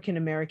African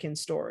American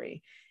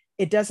story.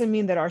 It doesn't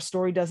mean that our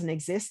story doesn't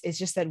exist. It's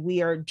just that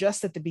we are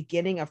just at the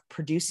beginning of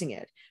producing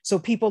it. So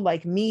people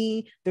like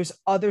me, there's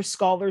other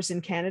scholars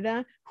in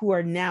Canada who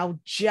are now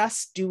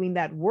just doing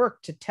that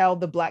work to tell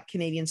the Black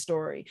Canadian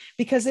story,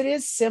 because it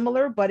is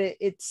similar, but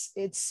it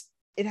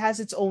has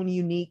its own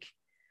unique,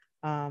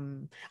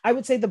 I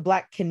would say the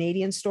Black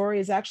Canadian story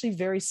is actually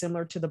very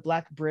similar to the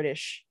Black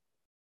British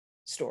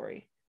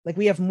story. Like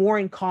we have more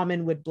in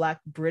common with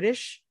Black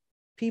British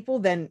people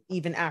than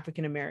even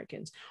African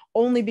Americans,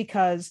 only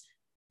because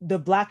the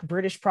Black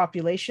British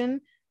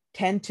population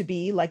tend to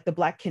be like the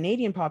Black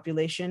Canadian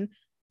population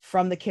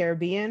from the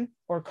Caribbean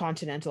or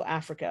continental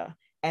Africa.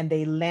 And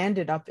they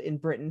landed up in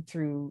Britain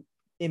through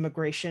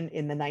immigration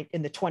in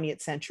the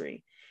 20th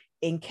century.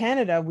 In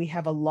Canada, we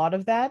have a lot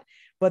of that,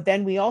 but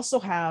then we also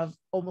have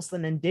almost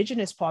an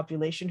indigenous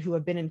population who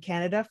have been in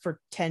Canada for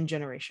 10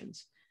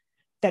 generations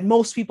that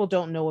most people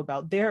don't know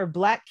about. There are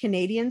Black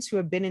Canadians who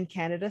have been in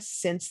Canada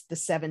since the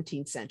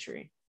 17th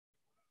century.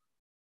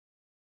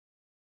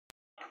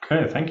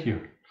 Okay, thank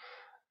you.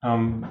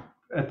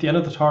 At the end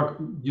of the talk,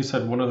 you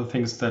said one of the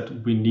things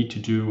that we need to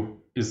do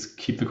is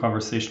keep the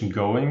conversation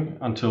going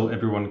until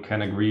everyone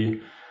can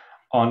agree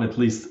on at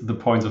least the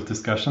points of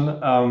discussion.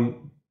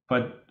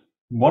 But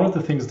one of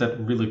the things that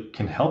really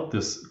can help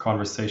this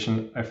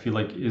conversation, I feel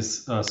like,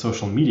 is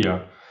social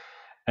media.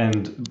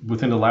 And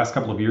within the last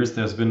couple of years,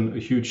 there's been a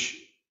huge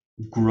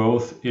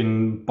growth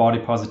in body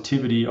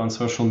positivity on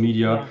social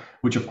media,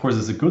 which of course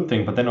is a good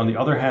thing. But then on the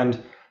other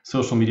hand,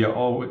 social media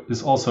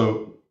is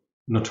also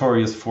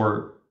notorious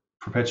for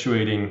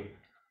perpetuating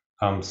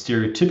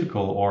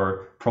stereotypical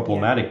or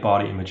problematic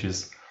body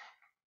images.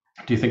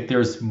 Do you think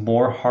there's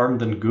more harm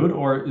than good,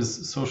 or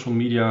is social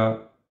media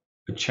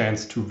a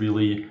chance to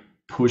really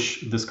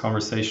push this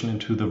conversation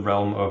into the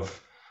realm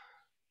of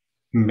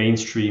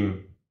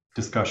mainstream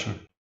discussion?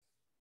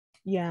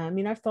 Yeah, I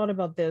mean, I've thought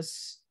about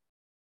this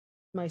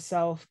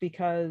myself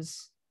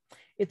because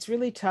it's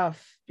really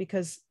tough,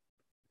 because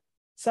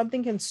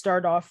something can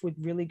start off with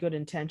really good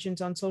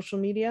intentions on social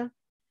media,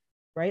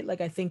 right?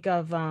 Like I think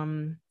of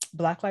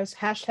Black Lives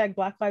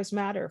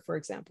Matter, for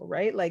example,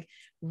 right? Like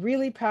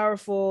really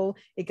powerful.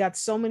 It got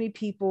so many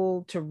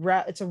people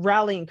it's a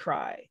rallying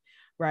cry,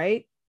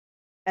 right?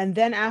 And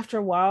then after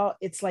a while,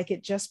 it's like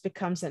it just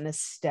becomes an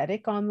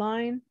aesthetic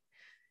online.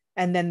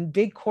 And then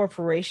big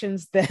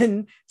corporations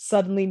then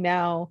suddenly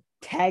now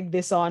tag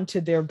this onto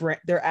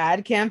their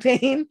ad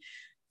campaign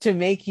to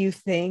make you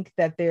think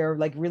that they're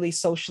like really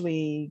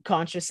socially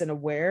conscious and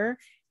aware,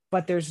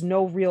 but there's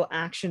no real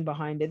action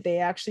behind it. They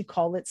actually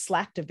call it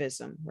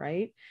slacktivism,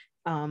 right?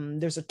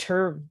 There's a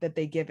term that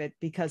they give it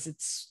because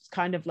it's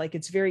kind of like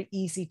it's very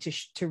easy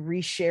to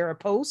reshare a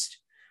post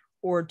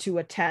or to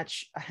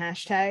attach a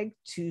hashtag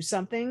to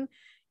something.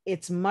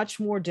 It's much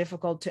more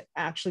difficult to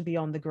actually be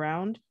on the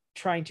ground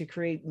trying to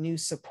create new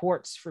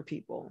supports for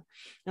people.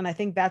 And I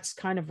think that's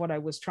kind of what I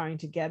was trying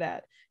to get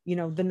at. You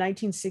know, the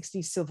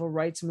 1960s civil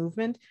rights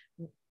movement,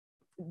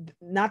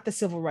 not the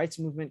civil rights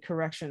movement,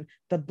 correction,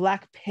 the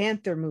Black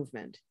Panther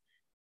movement,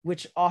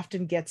 which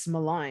often gets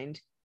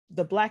maligned.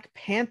 The Black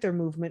Panther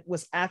movement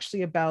was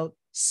actually about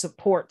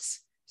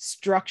supports,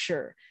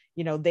 structure.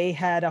 You know, they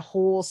had a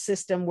whole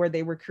system where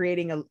they were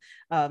creating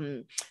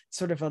a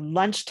sort of a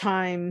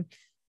lunchtime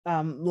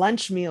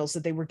lunch meals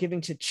that they were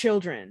giving to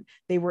children.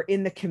 They were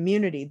in the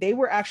community. They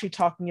were actually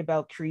talking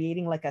about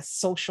creating like a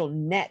social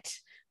net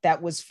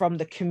that was from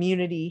the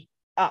community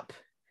up.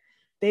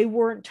 They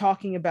weren't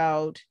talking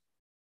about,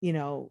 you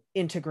know,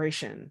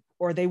 integration,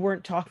 or they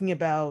weren't talking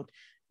about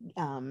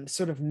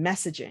sort of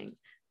messaging.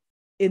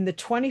 In the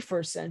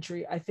 21st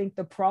century, I think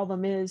the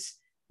problem is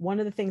one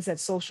of the things that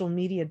social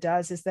media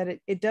does is that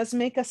it does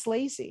make us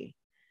lazy.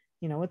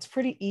 You know, it's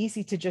pretty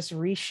easy to just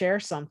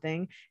reshare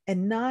something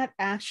and not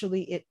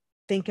actually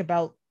think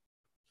about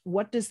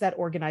what does that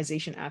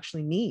organization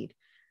actually need?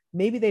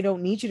 maybe they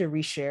don't need you to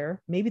reshare.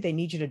 Maybe they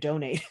need you to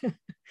donate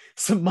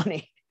some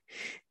money.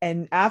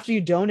 And after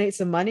you donate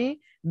some money,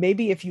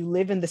 maybe if you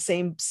live in the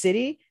same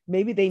city,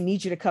 maybe they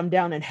need you to come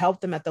down and help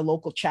them at the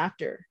local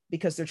chapter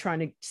because they're trying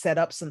to set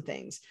up some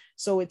things.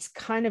 So it's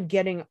kind of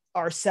getting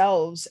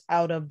ourselves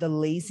out of the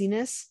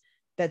laziness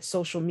that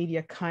social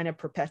media kind of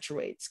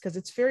perpetuates, because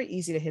it's very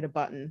easy to hit a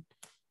button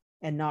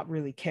and not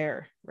really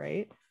care,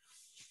 right?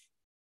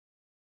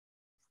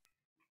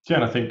 Yeah,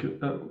 and I think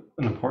an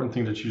important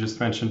thing that you just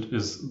mentioned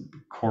is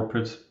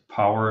corporate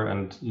power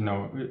and, you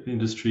know,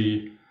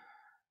 industry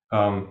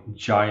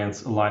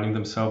giants aligning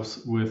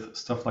themselves with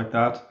stuff like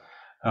that.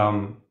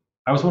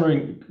 I was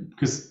wondering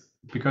because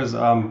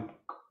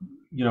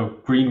you know,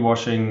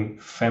 greenwashing,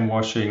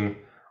 femwashing,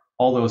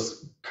 all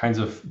those kinds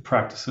of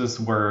practices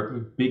where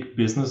big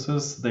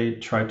businesses, they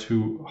try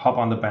to hop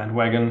on the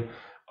bandwagon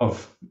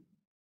of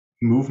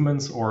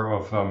movements or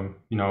of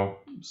you know,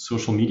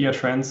 social media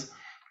trends.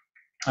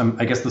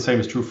 I guess the same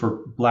is true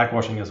for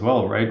blackwashing as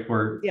well, right?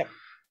 Where Yeah.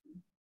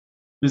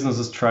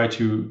 businesses try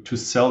to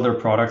sell their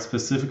products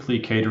specifically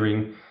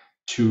catering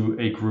to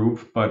a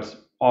group, but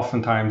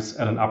oftentimes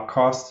at an up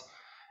cost.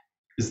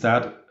 Is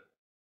that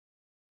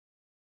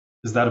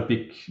a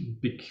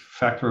big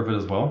factor of it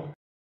as well?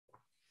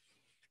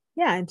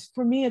 Yeah. And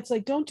for me, it's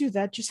like, don't do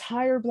that. Just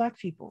hire Black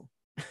people.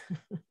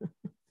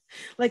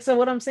 Like, so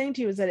what I'm saying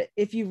to you is that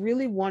if you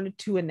really wanted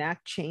to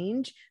enact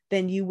change,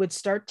 then you would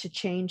start to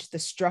change the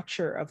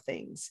structure of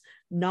things,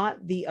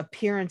 not the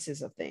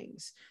appearances of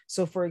things.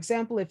 So for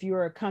example, if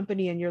you're a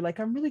company and you're like,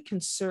 I'm really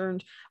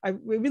concerned, I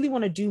really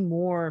want to do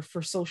more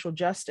for social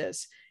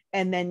justice,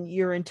 and then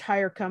your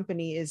entire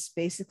company is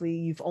basically,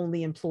 you've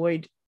only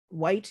employed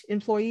white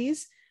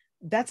employees,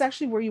 that's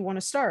actually where you want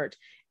to start.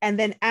 And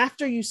then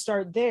after you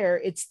start there,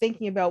 it's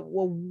thinking about,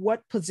 well,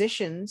 what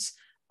positions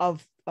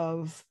of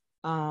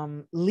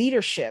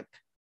leadership.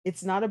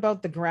 It's not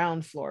about the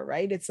ground floor,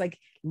 right? It's like,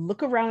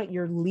 look around at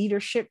your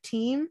leadership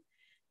team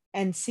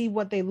and see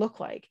what they look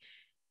like.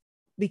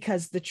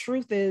 Because the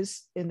truth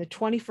is, in the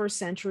 21st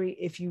century,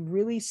 if you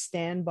really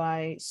stand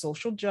by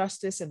social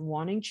justice and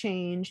wanting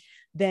change,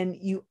 then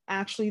you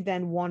actually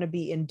then want to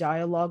be in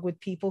dialogue with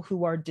people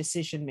who are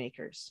decision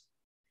makers.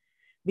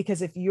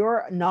 Because if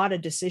you're not a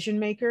decision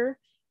maker,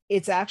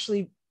 it's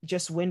actually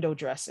just window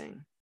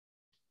dressing.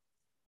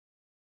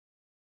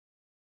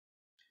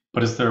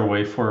 But is there a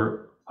way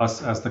for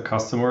us as the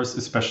customers,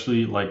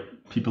 especially like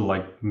people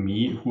like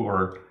me who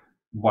are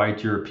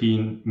white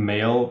European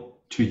male,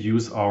 to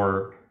use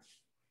our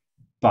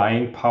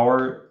buying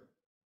power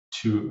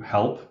to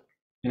help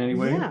in any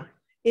way? Yeah,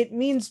 it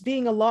means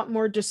being a lot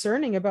more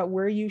discerning about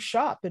where you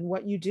shop and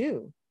what you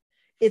do.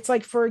 It's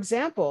like, for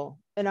example,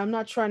 and I'm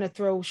not trying to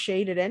throw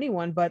shade at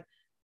anyone, but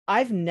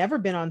I've never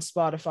been on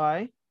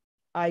Spotify.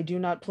 I do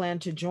not plan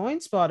to join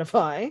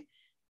Spotify.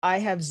 I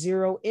have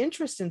zero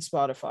interest in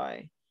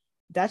Spotify.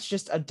 That's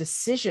just a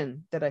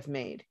decision that I've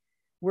made.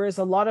 Whereas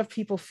a lot of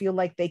people feel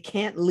like they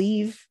can't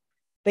leave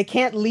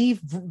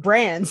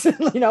brands.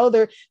 You know,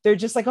 they're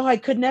just like, oh, I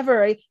could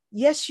never.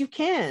 Yes, you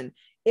can.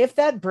 If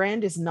that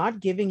brand is not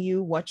giving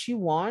you what you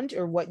want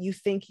or what you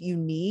think you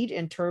need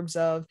in terms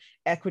of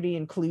equity,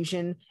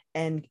 inclusion,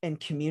 and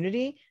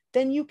community,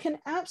 then you can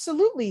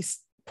absolutely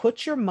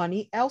put your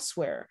money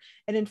elsewhere.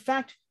 And in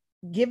fact,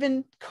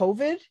 given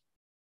COVID,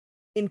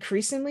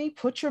 increasingly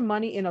put your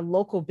money in a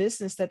local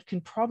business that can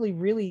probably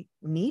really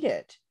need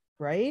it,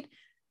 right?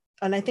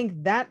 And I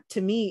think that,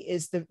 to me,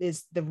 is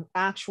the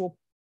actual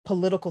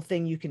political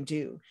thing you can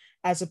do,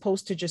 as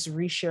opposed to just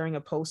resharing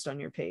a post on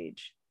your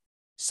page.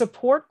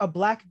 Support a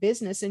Black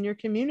business in your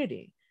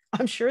community.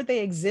 I'm sure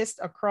they exist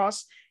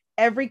across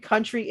every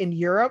country in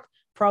Europe,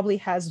 probably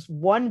has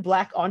one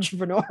Black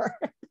entrepreneur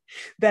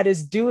that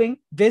is doing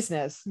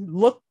business.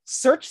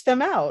 Search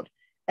them out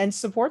and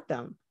support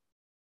them.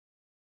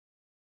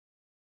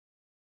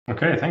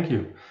 Okay, thank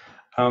you.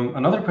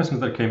 Another question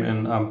that came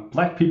in,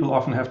 Black people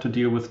often have to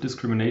deal with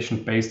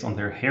discrimination based on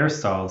their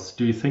hairstyles.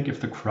 Do you think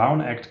if the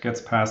Crown Act gets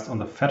passed on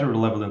the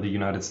federal level in the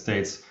United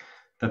States,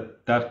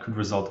 that could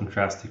result in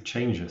drastic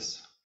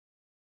changes?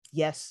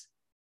 Yes,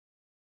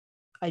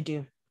 I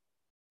do.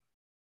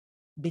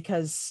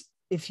 Because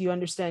if you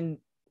understand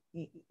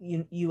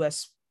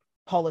US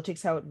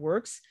politics, how it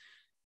works,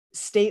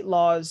 state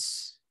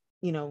laws,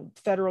 you know,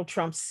 federal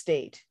trumps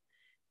state.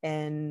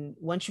 And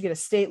once you get a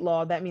state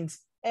law, that means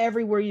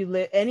everywhere you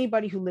live,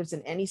 anybody who lives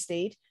in any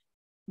state,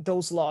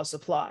 those laws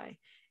apply.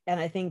 And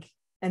I think,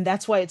 and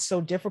that's why it's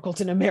so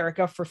difficult in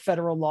America for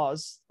federal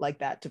laws like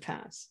that to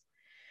pass,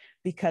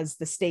 because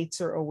the states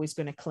are always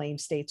going to claim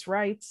states'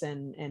 rights,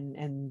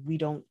 and we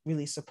don't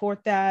really support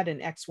that,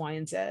 and X, Y,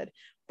 and Z.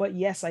 But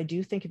yes, I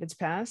do think if it's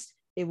passed,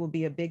 it will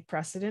be a big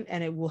precedent,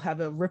 and it will have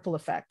a ripple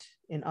effect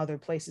in other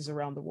places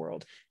around the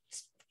world.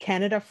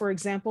 Canada, for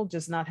example,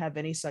 does not have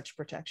any such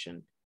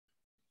protection.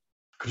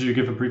 Could you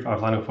give a brief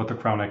outline of what the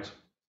Crown Act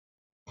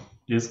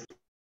is?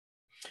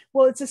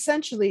 Well, it's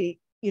essentially,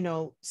 you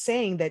know,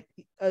 saying that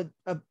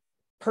a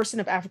person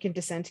of African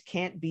descent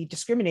can't be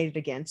discriminated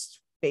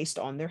against based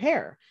on their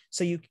hair.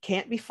 So you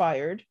can't be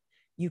fired.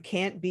 You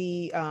can't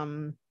be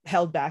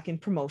held back in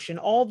promotion,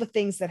 all the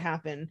things that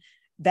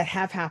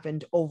have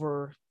happened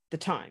over the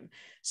time.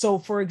 So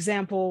for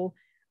example,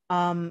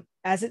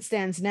 as it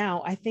stands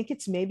now, I think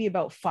it's maybe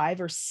about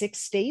 5 or 6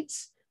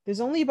 states. There's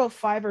only about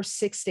 5 or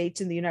 6 states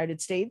in the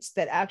United States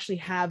that actually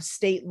have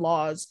state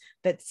laws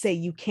that say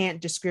you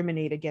can't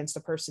discriminate against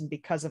a person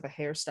because of a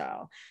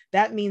hairstyle.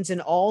 That means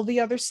in all the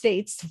other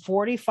states,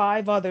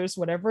 45 others,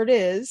 whatever it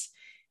is,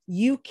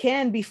 you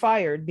can be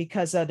fired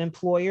because an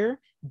employer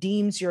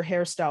deems your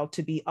hairstyle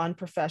to be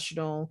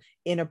unprofessional,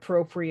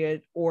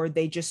 inappropriate, or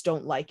they just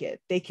don't like it.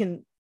 They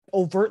can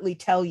overtly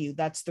tell you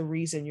that's the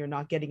reason you're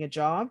not getting a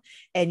job,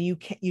 and you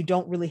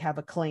don't really have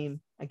a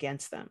claim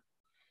against them.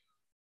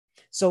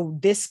 So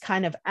this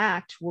kind of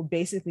act will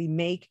basically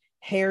make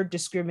hair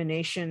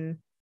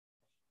discrimination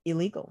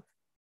illegal.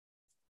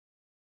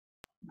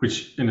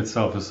 Which in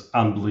itself is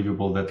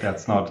unbelievable that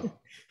that's not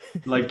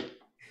like,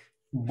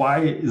 why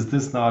is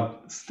this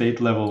not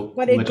state level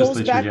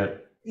legislature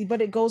yet?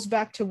 But it goes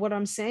back to what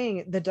I'm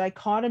saying, the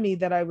dichotomy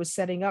that I was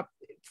setting up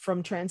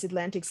from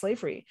transatlantic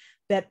slavery,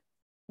 that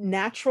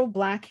natural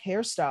Black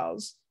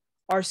hairstyles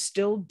are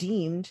still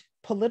deemed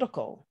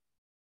political.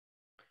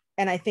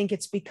 And I think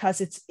it's because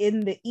it's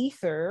in the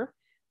ether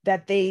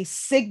that they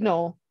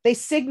signal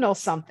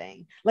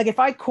something. Like if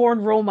I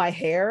cornrow my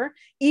hair,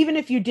 even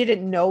if you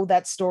didn't know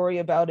that story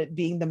about it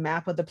being the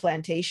map of the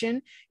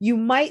plantation, you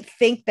might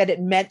think that it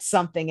meant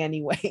something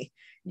anyway,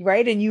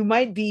 right? And you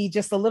might be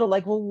just a little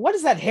like, well, what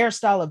is that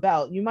hairstyle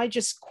about? You might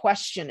just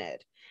question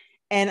it.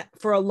 And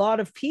for a lot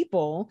of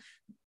people,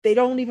 they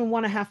don't even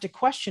want to have to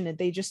question it.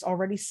 They just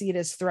already see it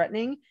as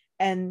threatening.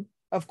 And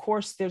of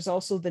course, there's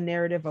also the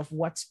narrative of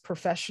what's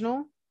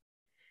professional.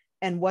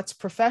 And what's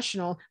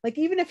professional, like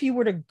even if you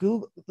were to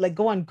Google, like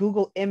go on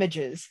Google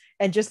Images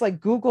and just like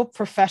Google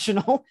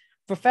professional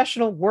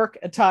work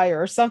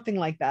attire or something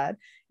like that,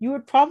 you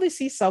would probably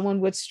see someone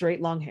with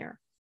straight long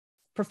hair.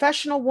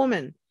 Professional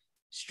woman,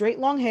 straight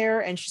long hair,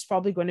 and she's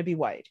probably going to be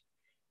white.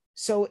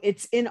 So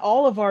it's in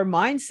all of our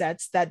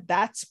mindsets that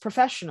that's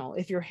professional.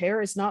 If your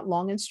hair is not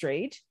long and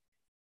straight,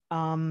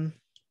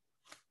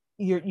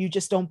 you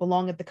just don't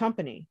belong at the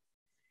company.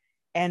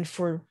 And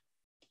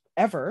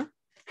forever,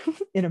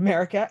 in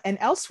America and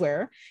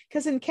elsewhere,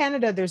 because in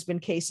Canada, there's been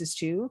cases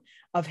too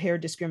of hair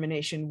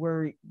discrimination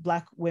where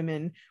Black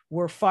women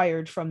were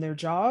fired from their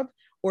job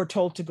or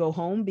told to go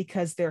home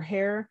because their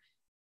hair,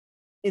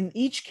 in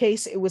each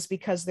case, it was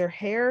because their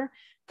hair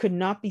could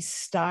not be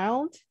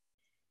styled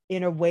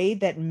in a way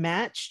that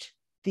matched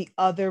the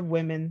other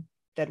women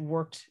that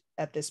worked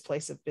at this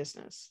place of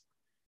business.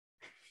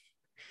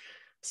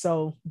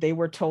 So they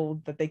were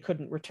told that they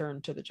couldn't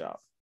return to the job.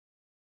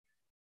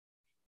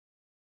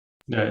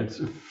 Yeah, it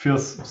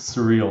feels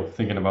surreal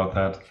thinking about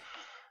that.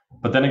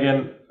 But then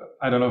again,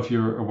 I don't know if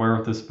you're aware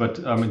of this, but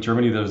in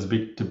Germany, there's a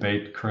big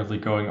debate currently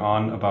going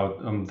on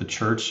about the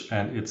church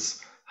and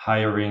its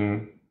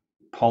hiring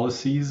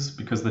policies,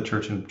 because the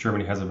church in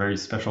Germany has a very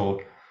special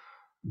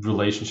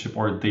relationship,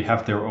 or they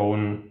have their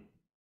own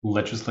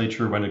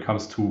legislature when it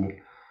comes to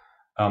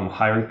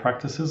hiring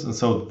practices. And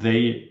so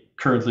they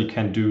currently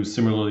can do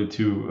similarly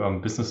to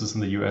businesses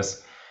in the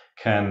US,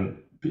 can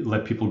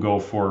let people go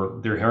for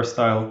their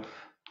hairstyle.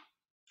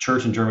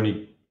 Church in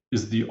Germany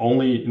is the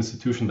only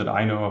institution that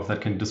I know of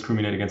that can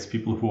discriminate against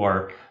people who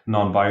are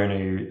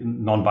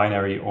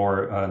non-binary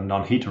or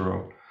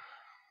non-hetero.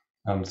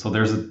 So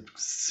there's a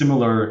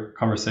similar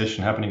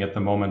conversation happening at the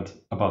moment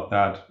about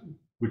that,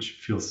 which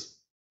feels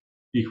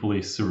equally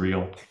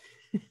surreal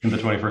in the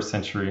 21st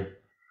century.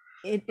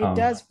 It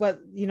does, but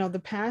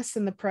the past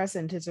and the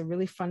present is a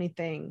really funny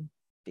thing,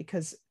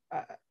 because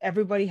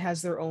everybody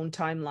has their own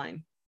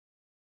timeline.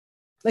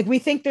 Like we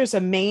think there's a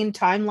main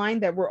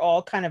timeline that we're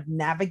all kind of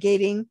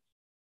navigating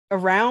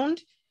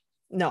around.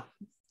 No,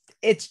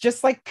 it's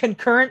just like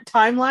concurrent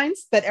timelines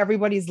that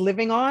everybody's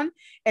living on.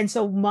 And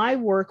so my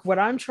work, what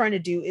I'm trying to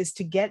do is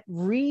to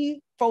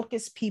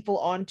refocus people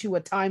onto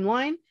a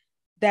timeline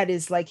that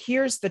is like,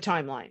 here's the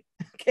timeline.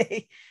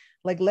 Okay.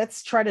 Like,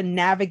 let's try to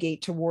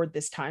navigate toward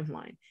this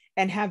timeline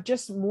and have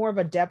just more of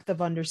a depth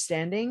of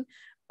understanding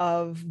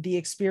of the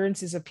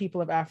experiences of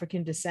people of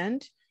African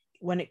descent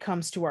when it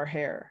comes to our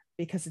hair,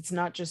 because it's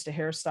not just a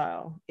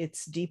hairstyle.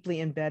 It's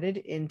deeply embedded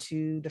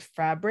into the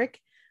fabric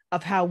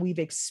of how we've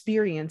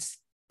experienced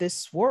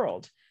this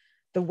world.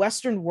 The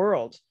Western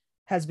world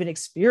has been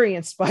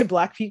experienced by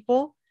Black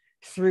people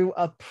through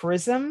a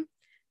prism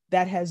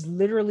that has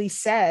literally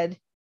said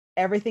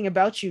everything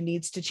about you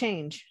needs to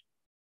change.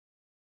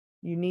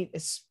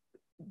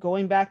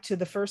 Going back to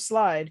the first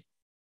slide,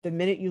 the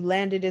minute you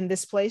landed in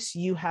this place,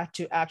 you had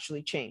to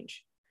actually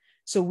change.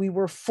 So we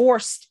were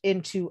forced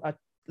into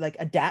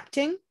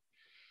adapting,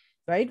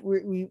 right?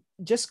 We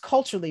just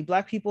culturally,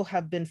 Black people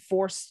have been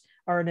forced,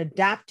 are an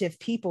adaptive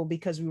people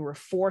because we were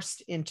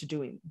forced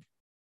into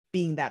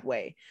being that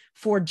way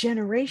for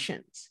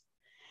generations.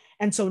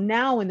 And so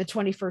now in the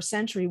 21st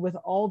century, with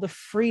all the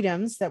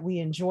freedoms that we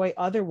enjoy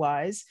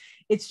otherwise,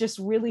 it's just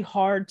really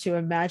hard to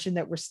imagine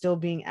that we're still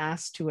being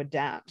asked to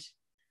adapt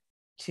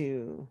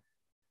to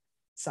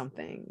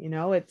something.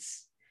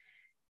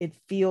 it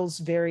feels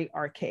very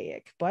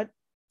archaic, but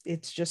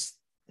it's just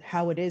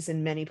how it is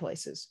in many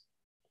places.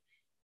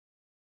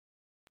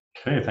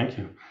 Okay, thank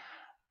you.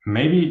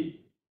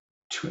 Maybe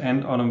to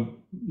end on a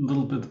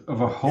little bit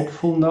of a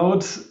hopeful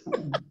note,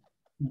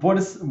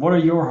 what are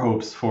your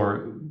hopes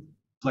for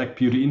Black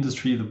beauty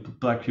industry, the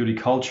Black beauty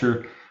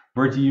culture?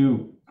 Where do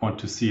you want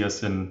to see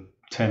us in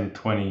 10,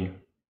 20,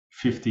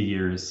 50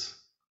 years?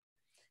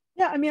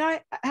 Yeah, I mean,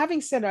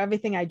 having said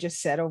everything I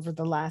just said over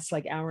the last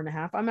like hour and a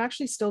half, I'm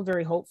actually still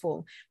very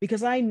hopeful,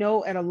 because I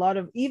know at a lot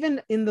of,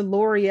 even in the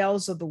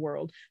L'Oreals of the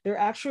world, there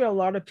are actually a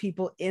lot of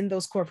people in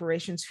those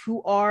corporations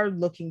who are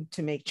looking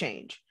to make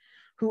change,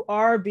 who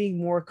are being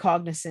more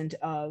cognizant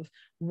of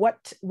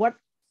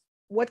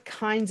what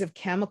kinds of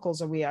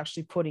chemicals are we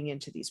actually putting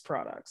into these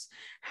products?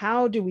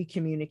 How do we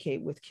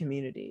communicate with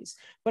communities?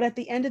 But at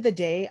the end of the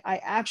day, I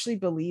actually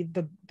believe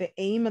the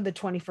aim of the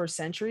 21st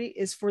century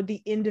is for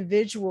the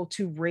individual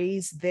to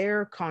raise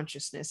their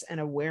consciousness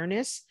and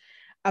awareness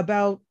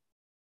about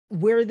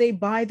where they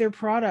buy their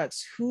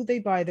products, who they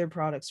buy their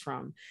products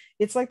from.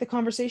 It's like the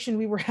conversation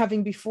we were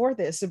having before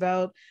this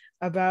about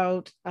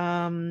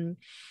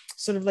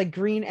sort of like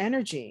green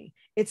energy.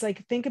 It's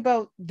like, think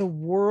about the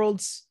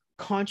world's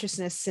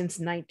consciousness since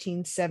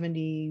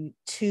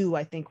 1972,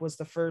 I think, was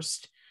the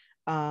first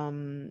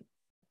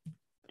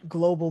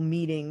global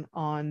meeting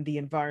on the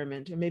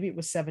environment, or maybe it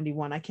was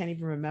 71, I can't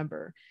even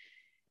remember.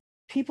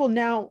 People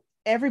now,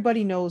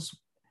 everybody knows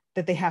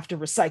that they have to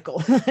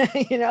recycle.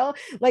 You know,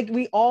 like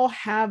we all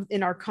have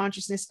in our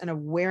consciousness an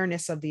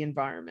awareness of the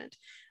environment.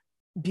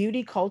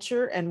 Beauty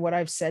culture and what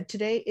I've said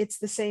today, it's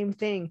the same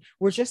thing.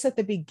 We're just at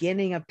the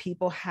beginning of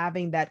people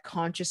having that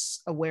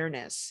conscious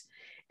awareness.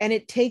 And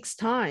it takes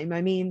time.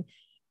 I mean,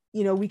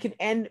 you know, we can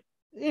end,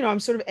 you know, I'm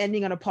sort of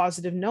ending on a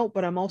positive note,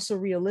 but I'm also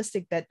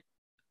realistic that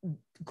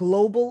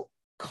global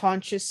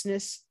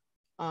consciousness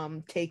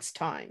takes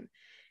time.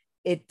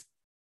 It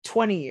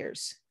 20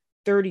 years,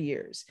 30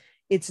 years.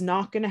 It's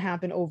not going to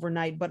happen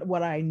overnight. But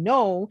what I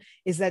know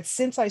is that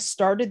since I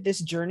started this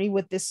journey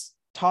with this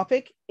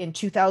topic in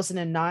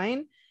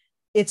 2009,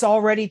 it's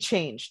already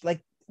changed.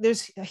 Like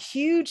there's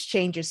huge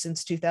changes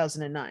since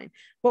 2009,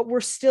 but we're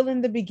still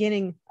in the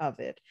beginning of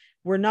it.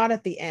 We're not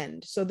at the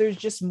end. So there's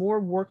just more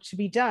work to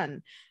be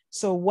done.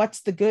 So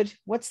what's the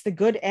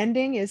good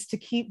ending is to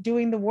keep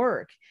doing the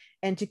work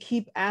and to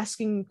keep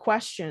asking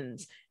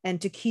questions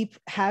and to keep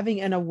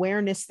having an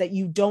awareness that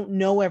you don't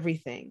know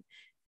everything.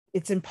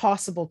 It's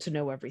impossible to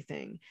know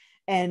everything.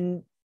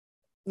 And,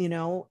 you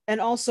know,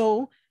 and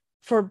also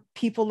for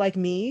people like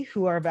me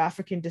who are of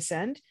African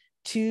descent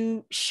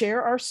to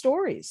share our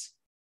stories,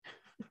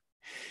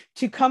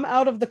 to come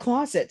out of the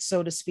closet,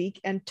 so to speak,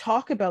 and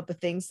talk about the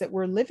things that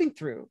we're living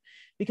through.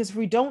 Because if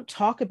we don't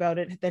talk about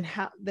it, then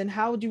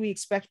how do we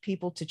expect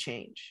people to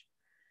change?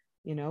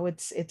 You know,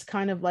 it's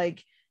kind of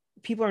like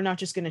people are not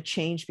just going to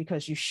change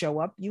because you show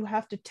up. You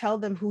have to tell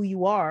them who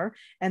you are,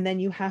 and then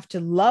you have to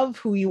love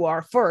who you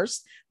are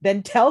first,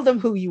 then tell them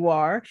who you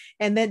are,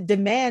 and then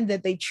demand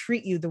that they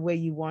treat you the way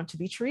you want to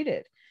be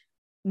treated.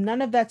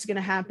 None of that's going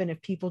to happen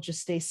if people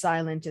just stay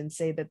silent and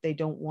say that they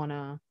don't want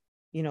to,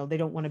 you know, they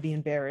don't want to be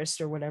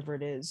embarrassed or whatever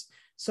it is.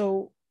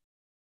 So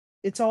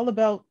it's all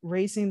about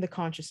raising the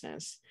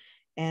consciousness.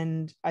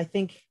 And I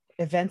think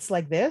events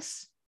like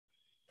this,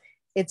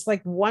 it's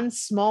like one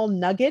small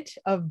nugget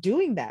of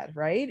doing that,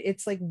 right?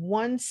 It's like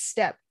one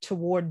step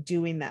toward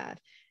doing that.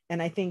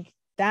 And I think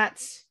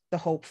that's the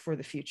hope for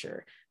the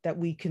future, that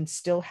we can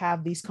still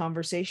have these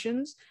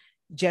conversations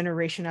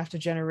generation after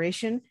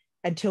generation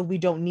until we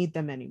don't need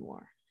them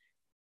anymore.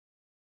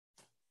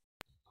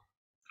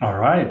 All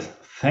right.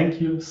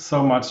 Thank you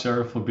so much,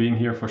 Cheryl, for being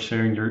here, for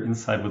sharing your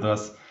insight with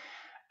us,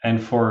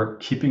 and for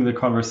keeping the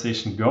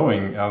conversation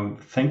going.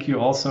 Thank you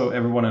also,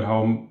 everyone at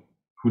home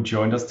who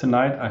joined us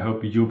tonight. I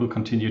hope you will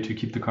continue to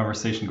keep the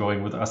conversation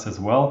going with us as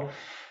well.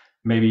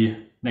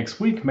 Maybe next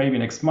week, maybe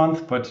next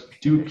month, but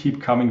do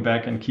keep coming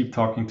back and keep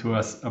talking to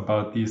us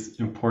about these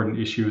important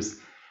issues.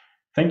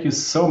 Thank you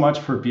so much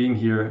for being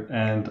here,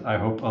 and I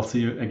hope I'll see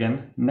you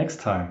again next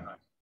time.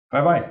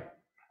 Bye-bye.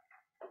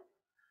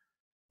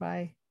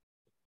 Bye.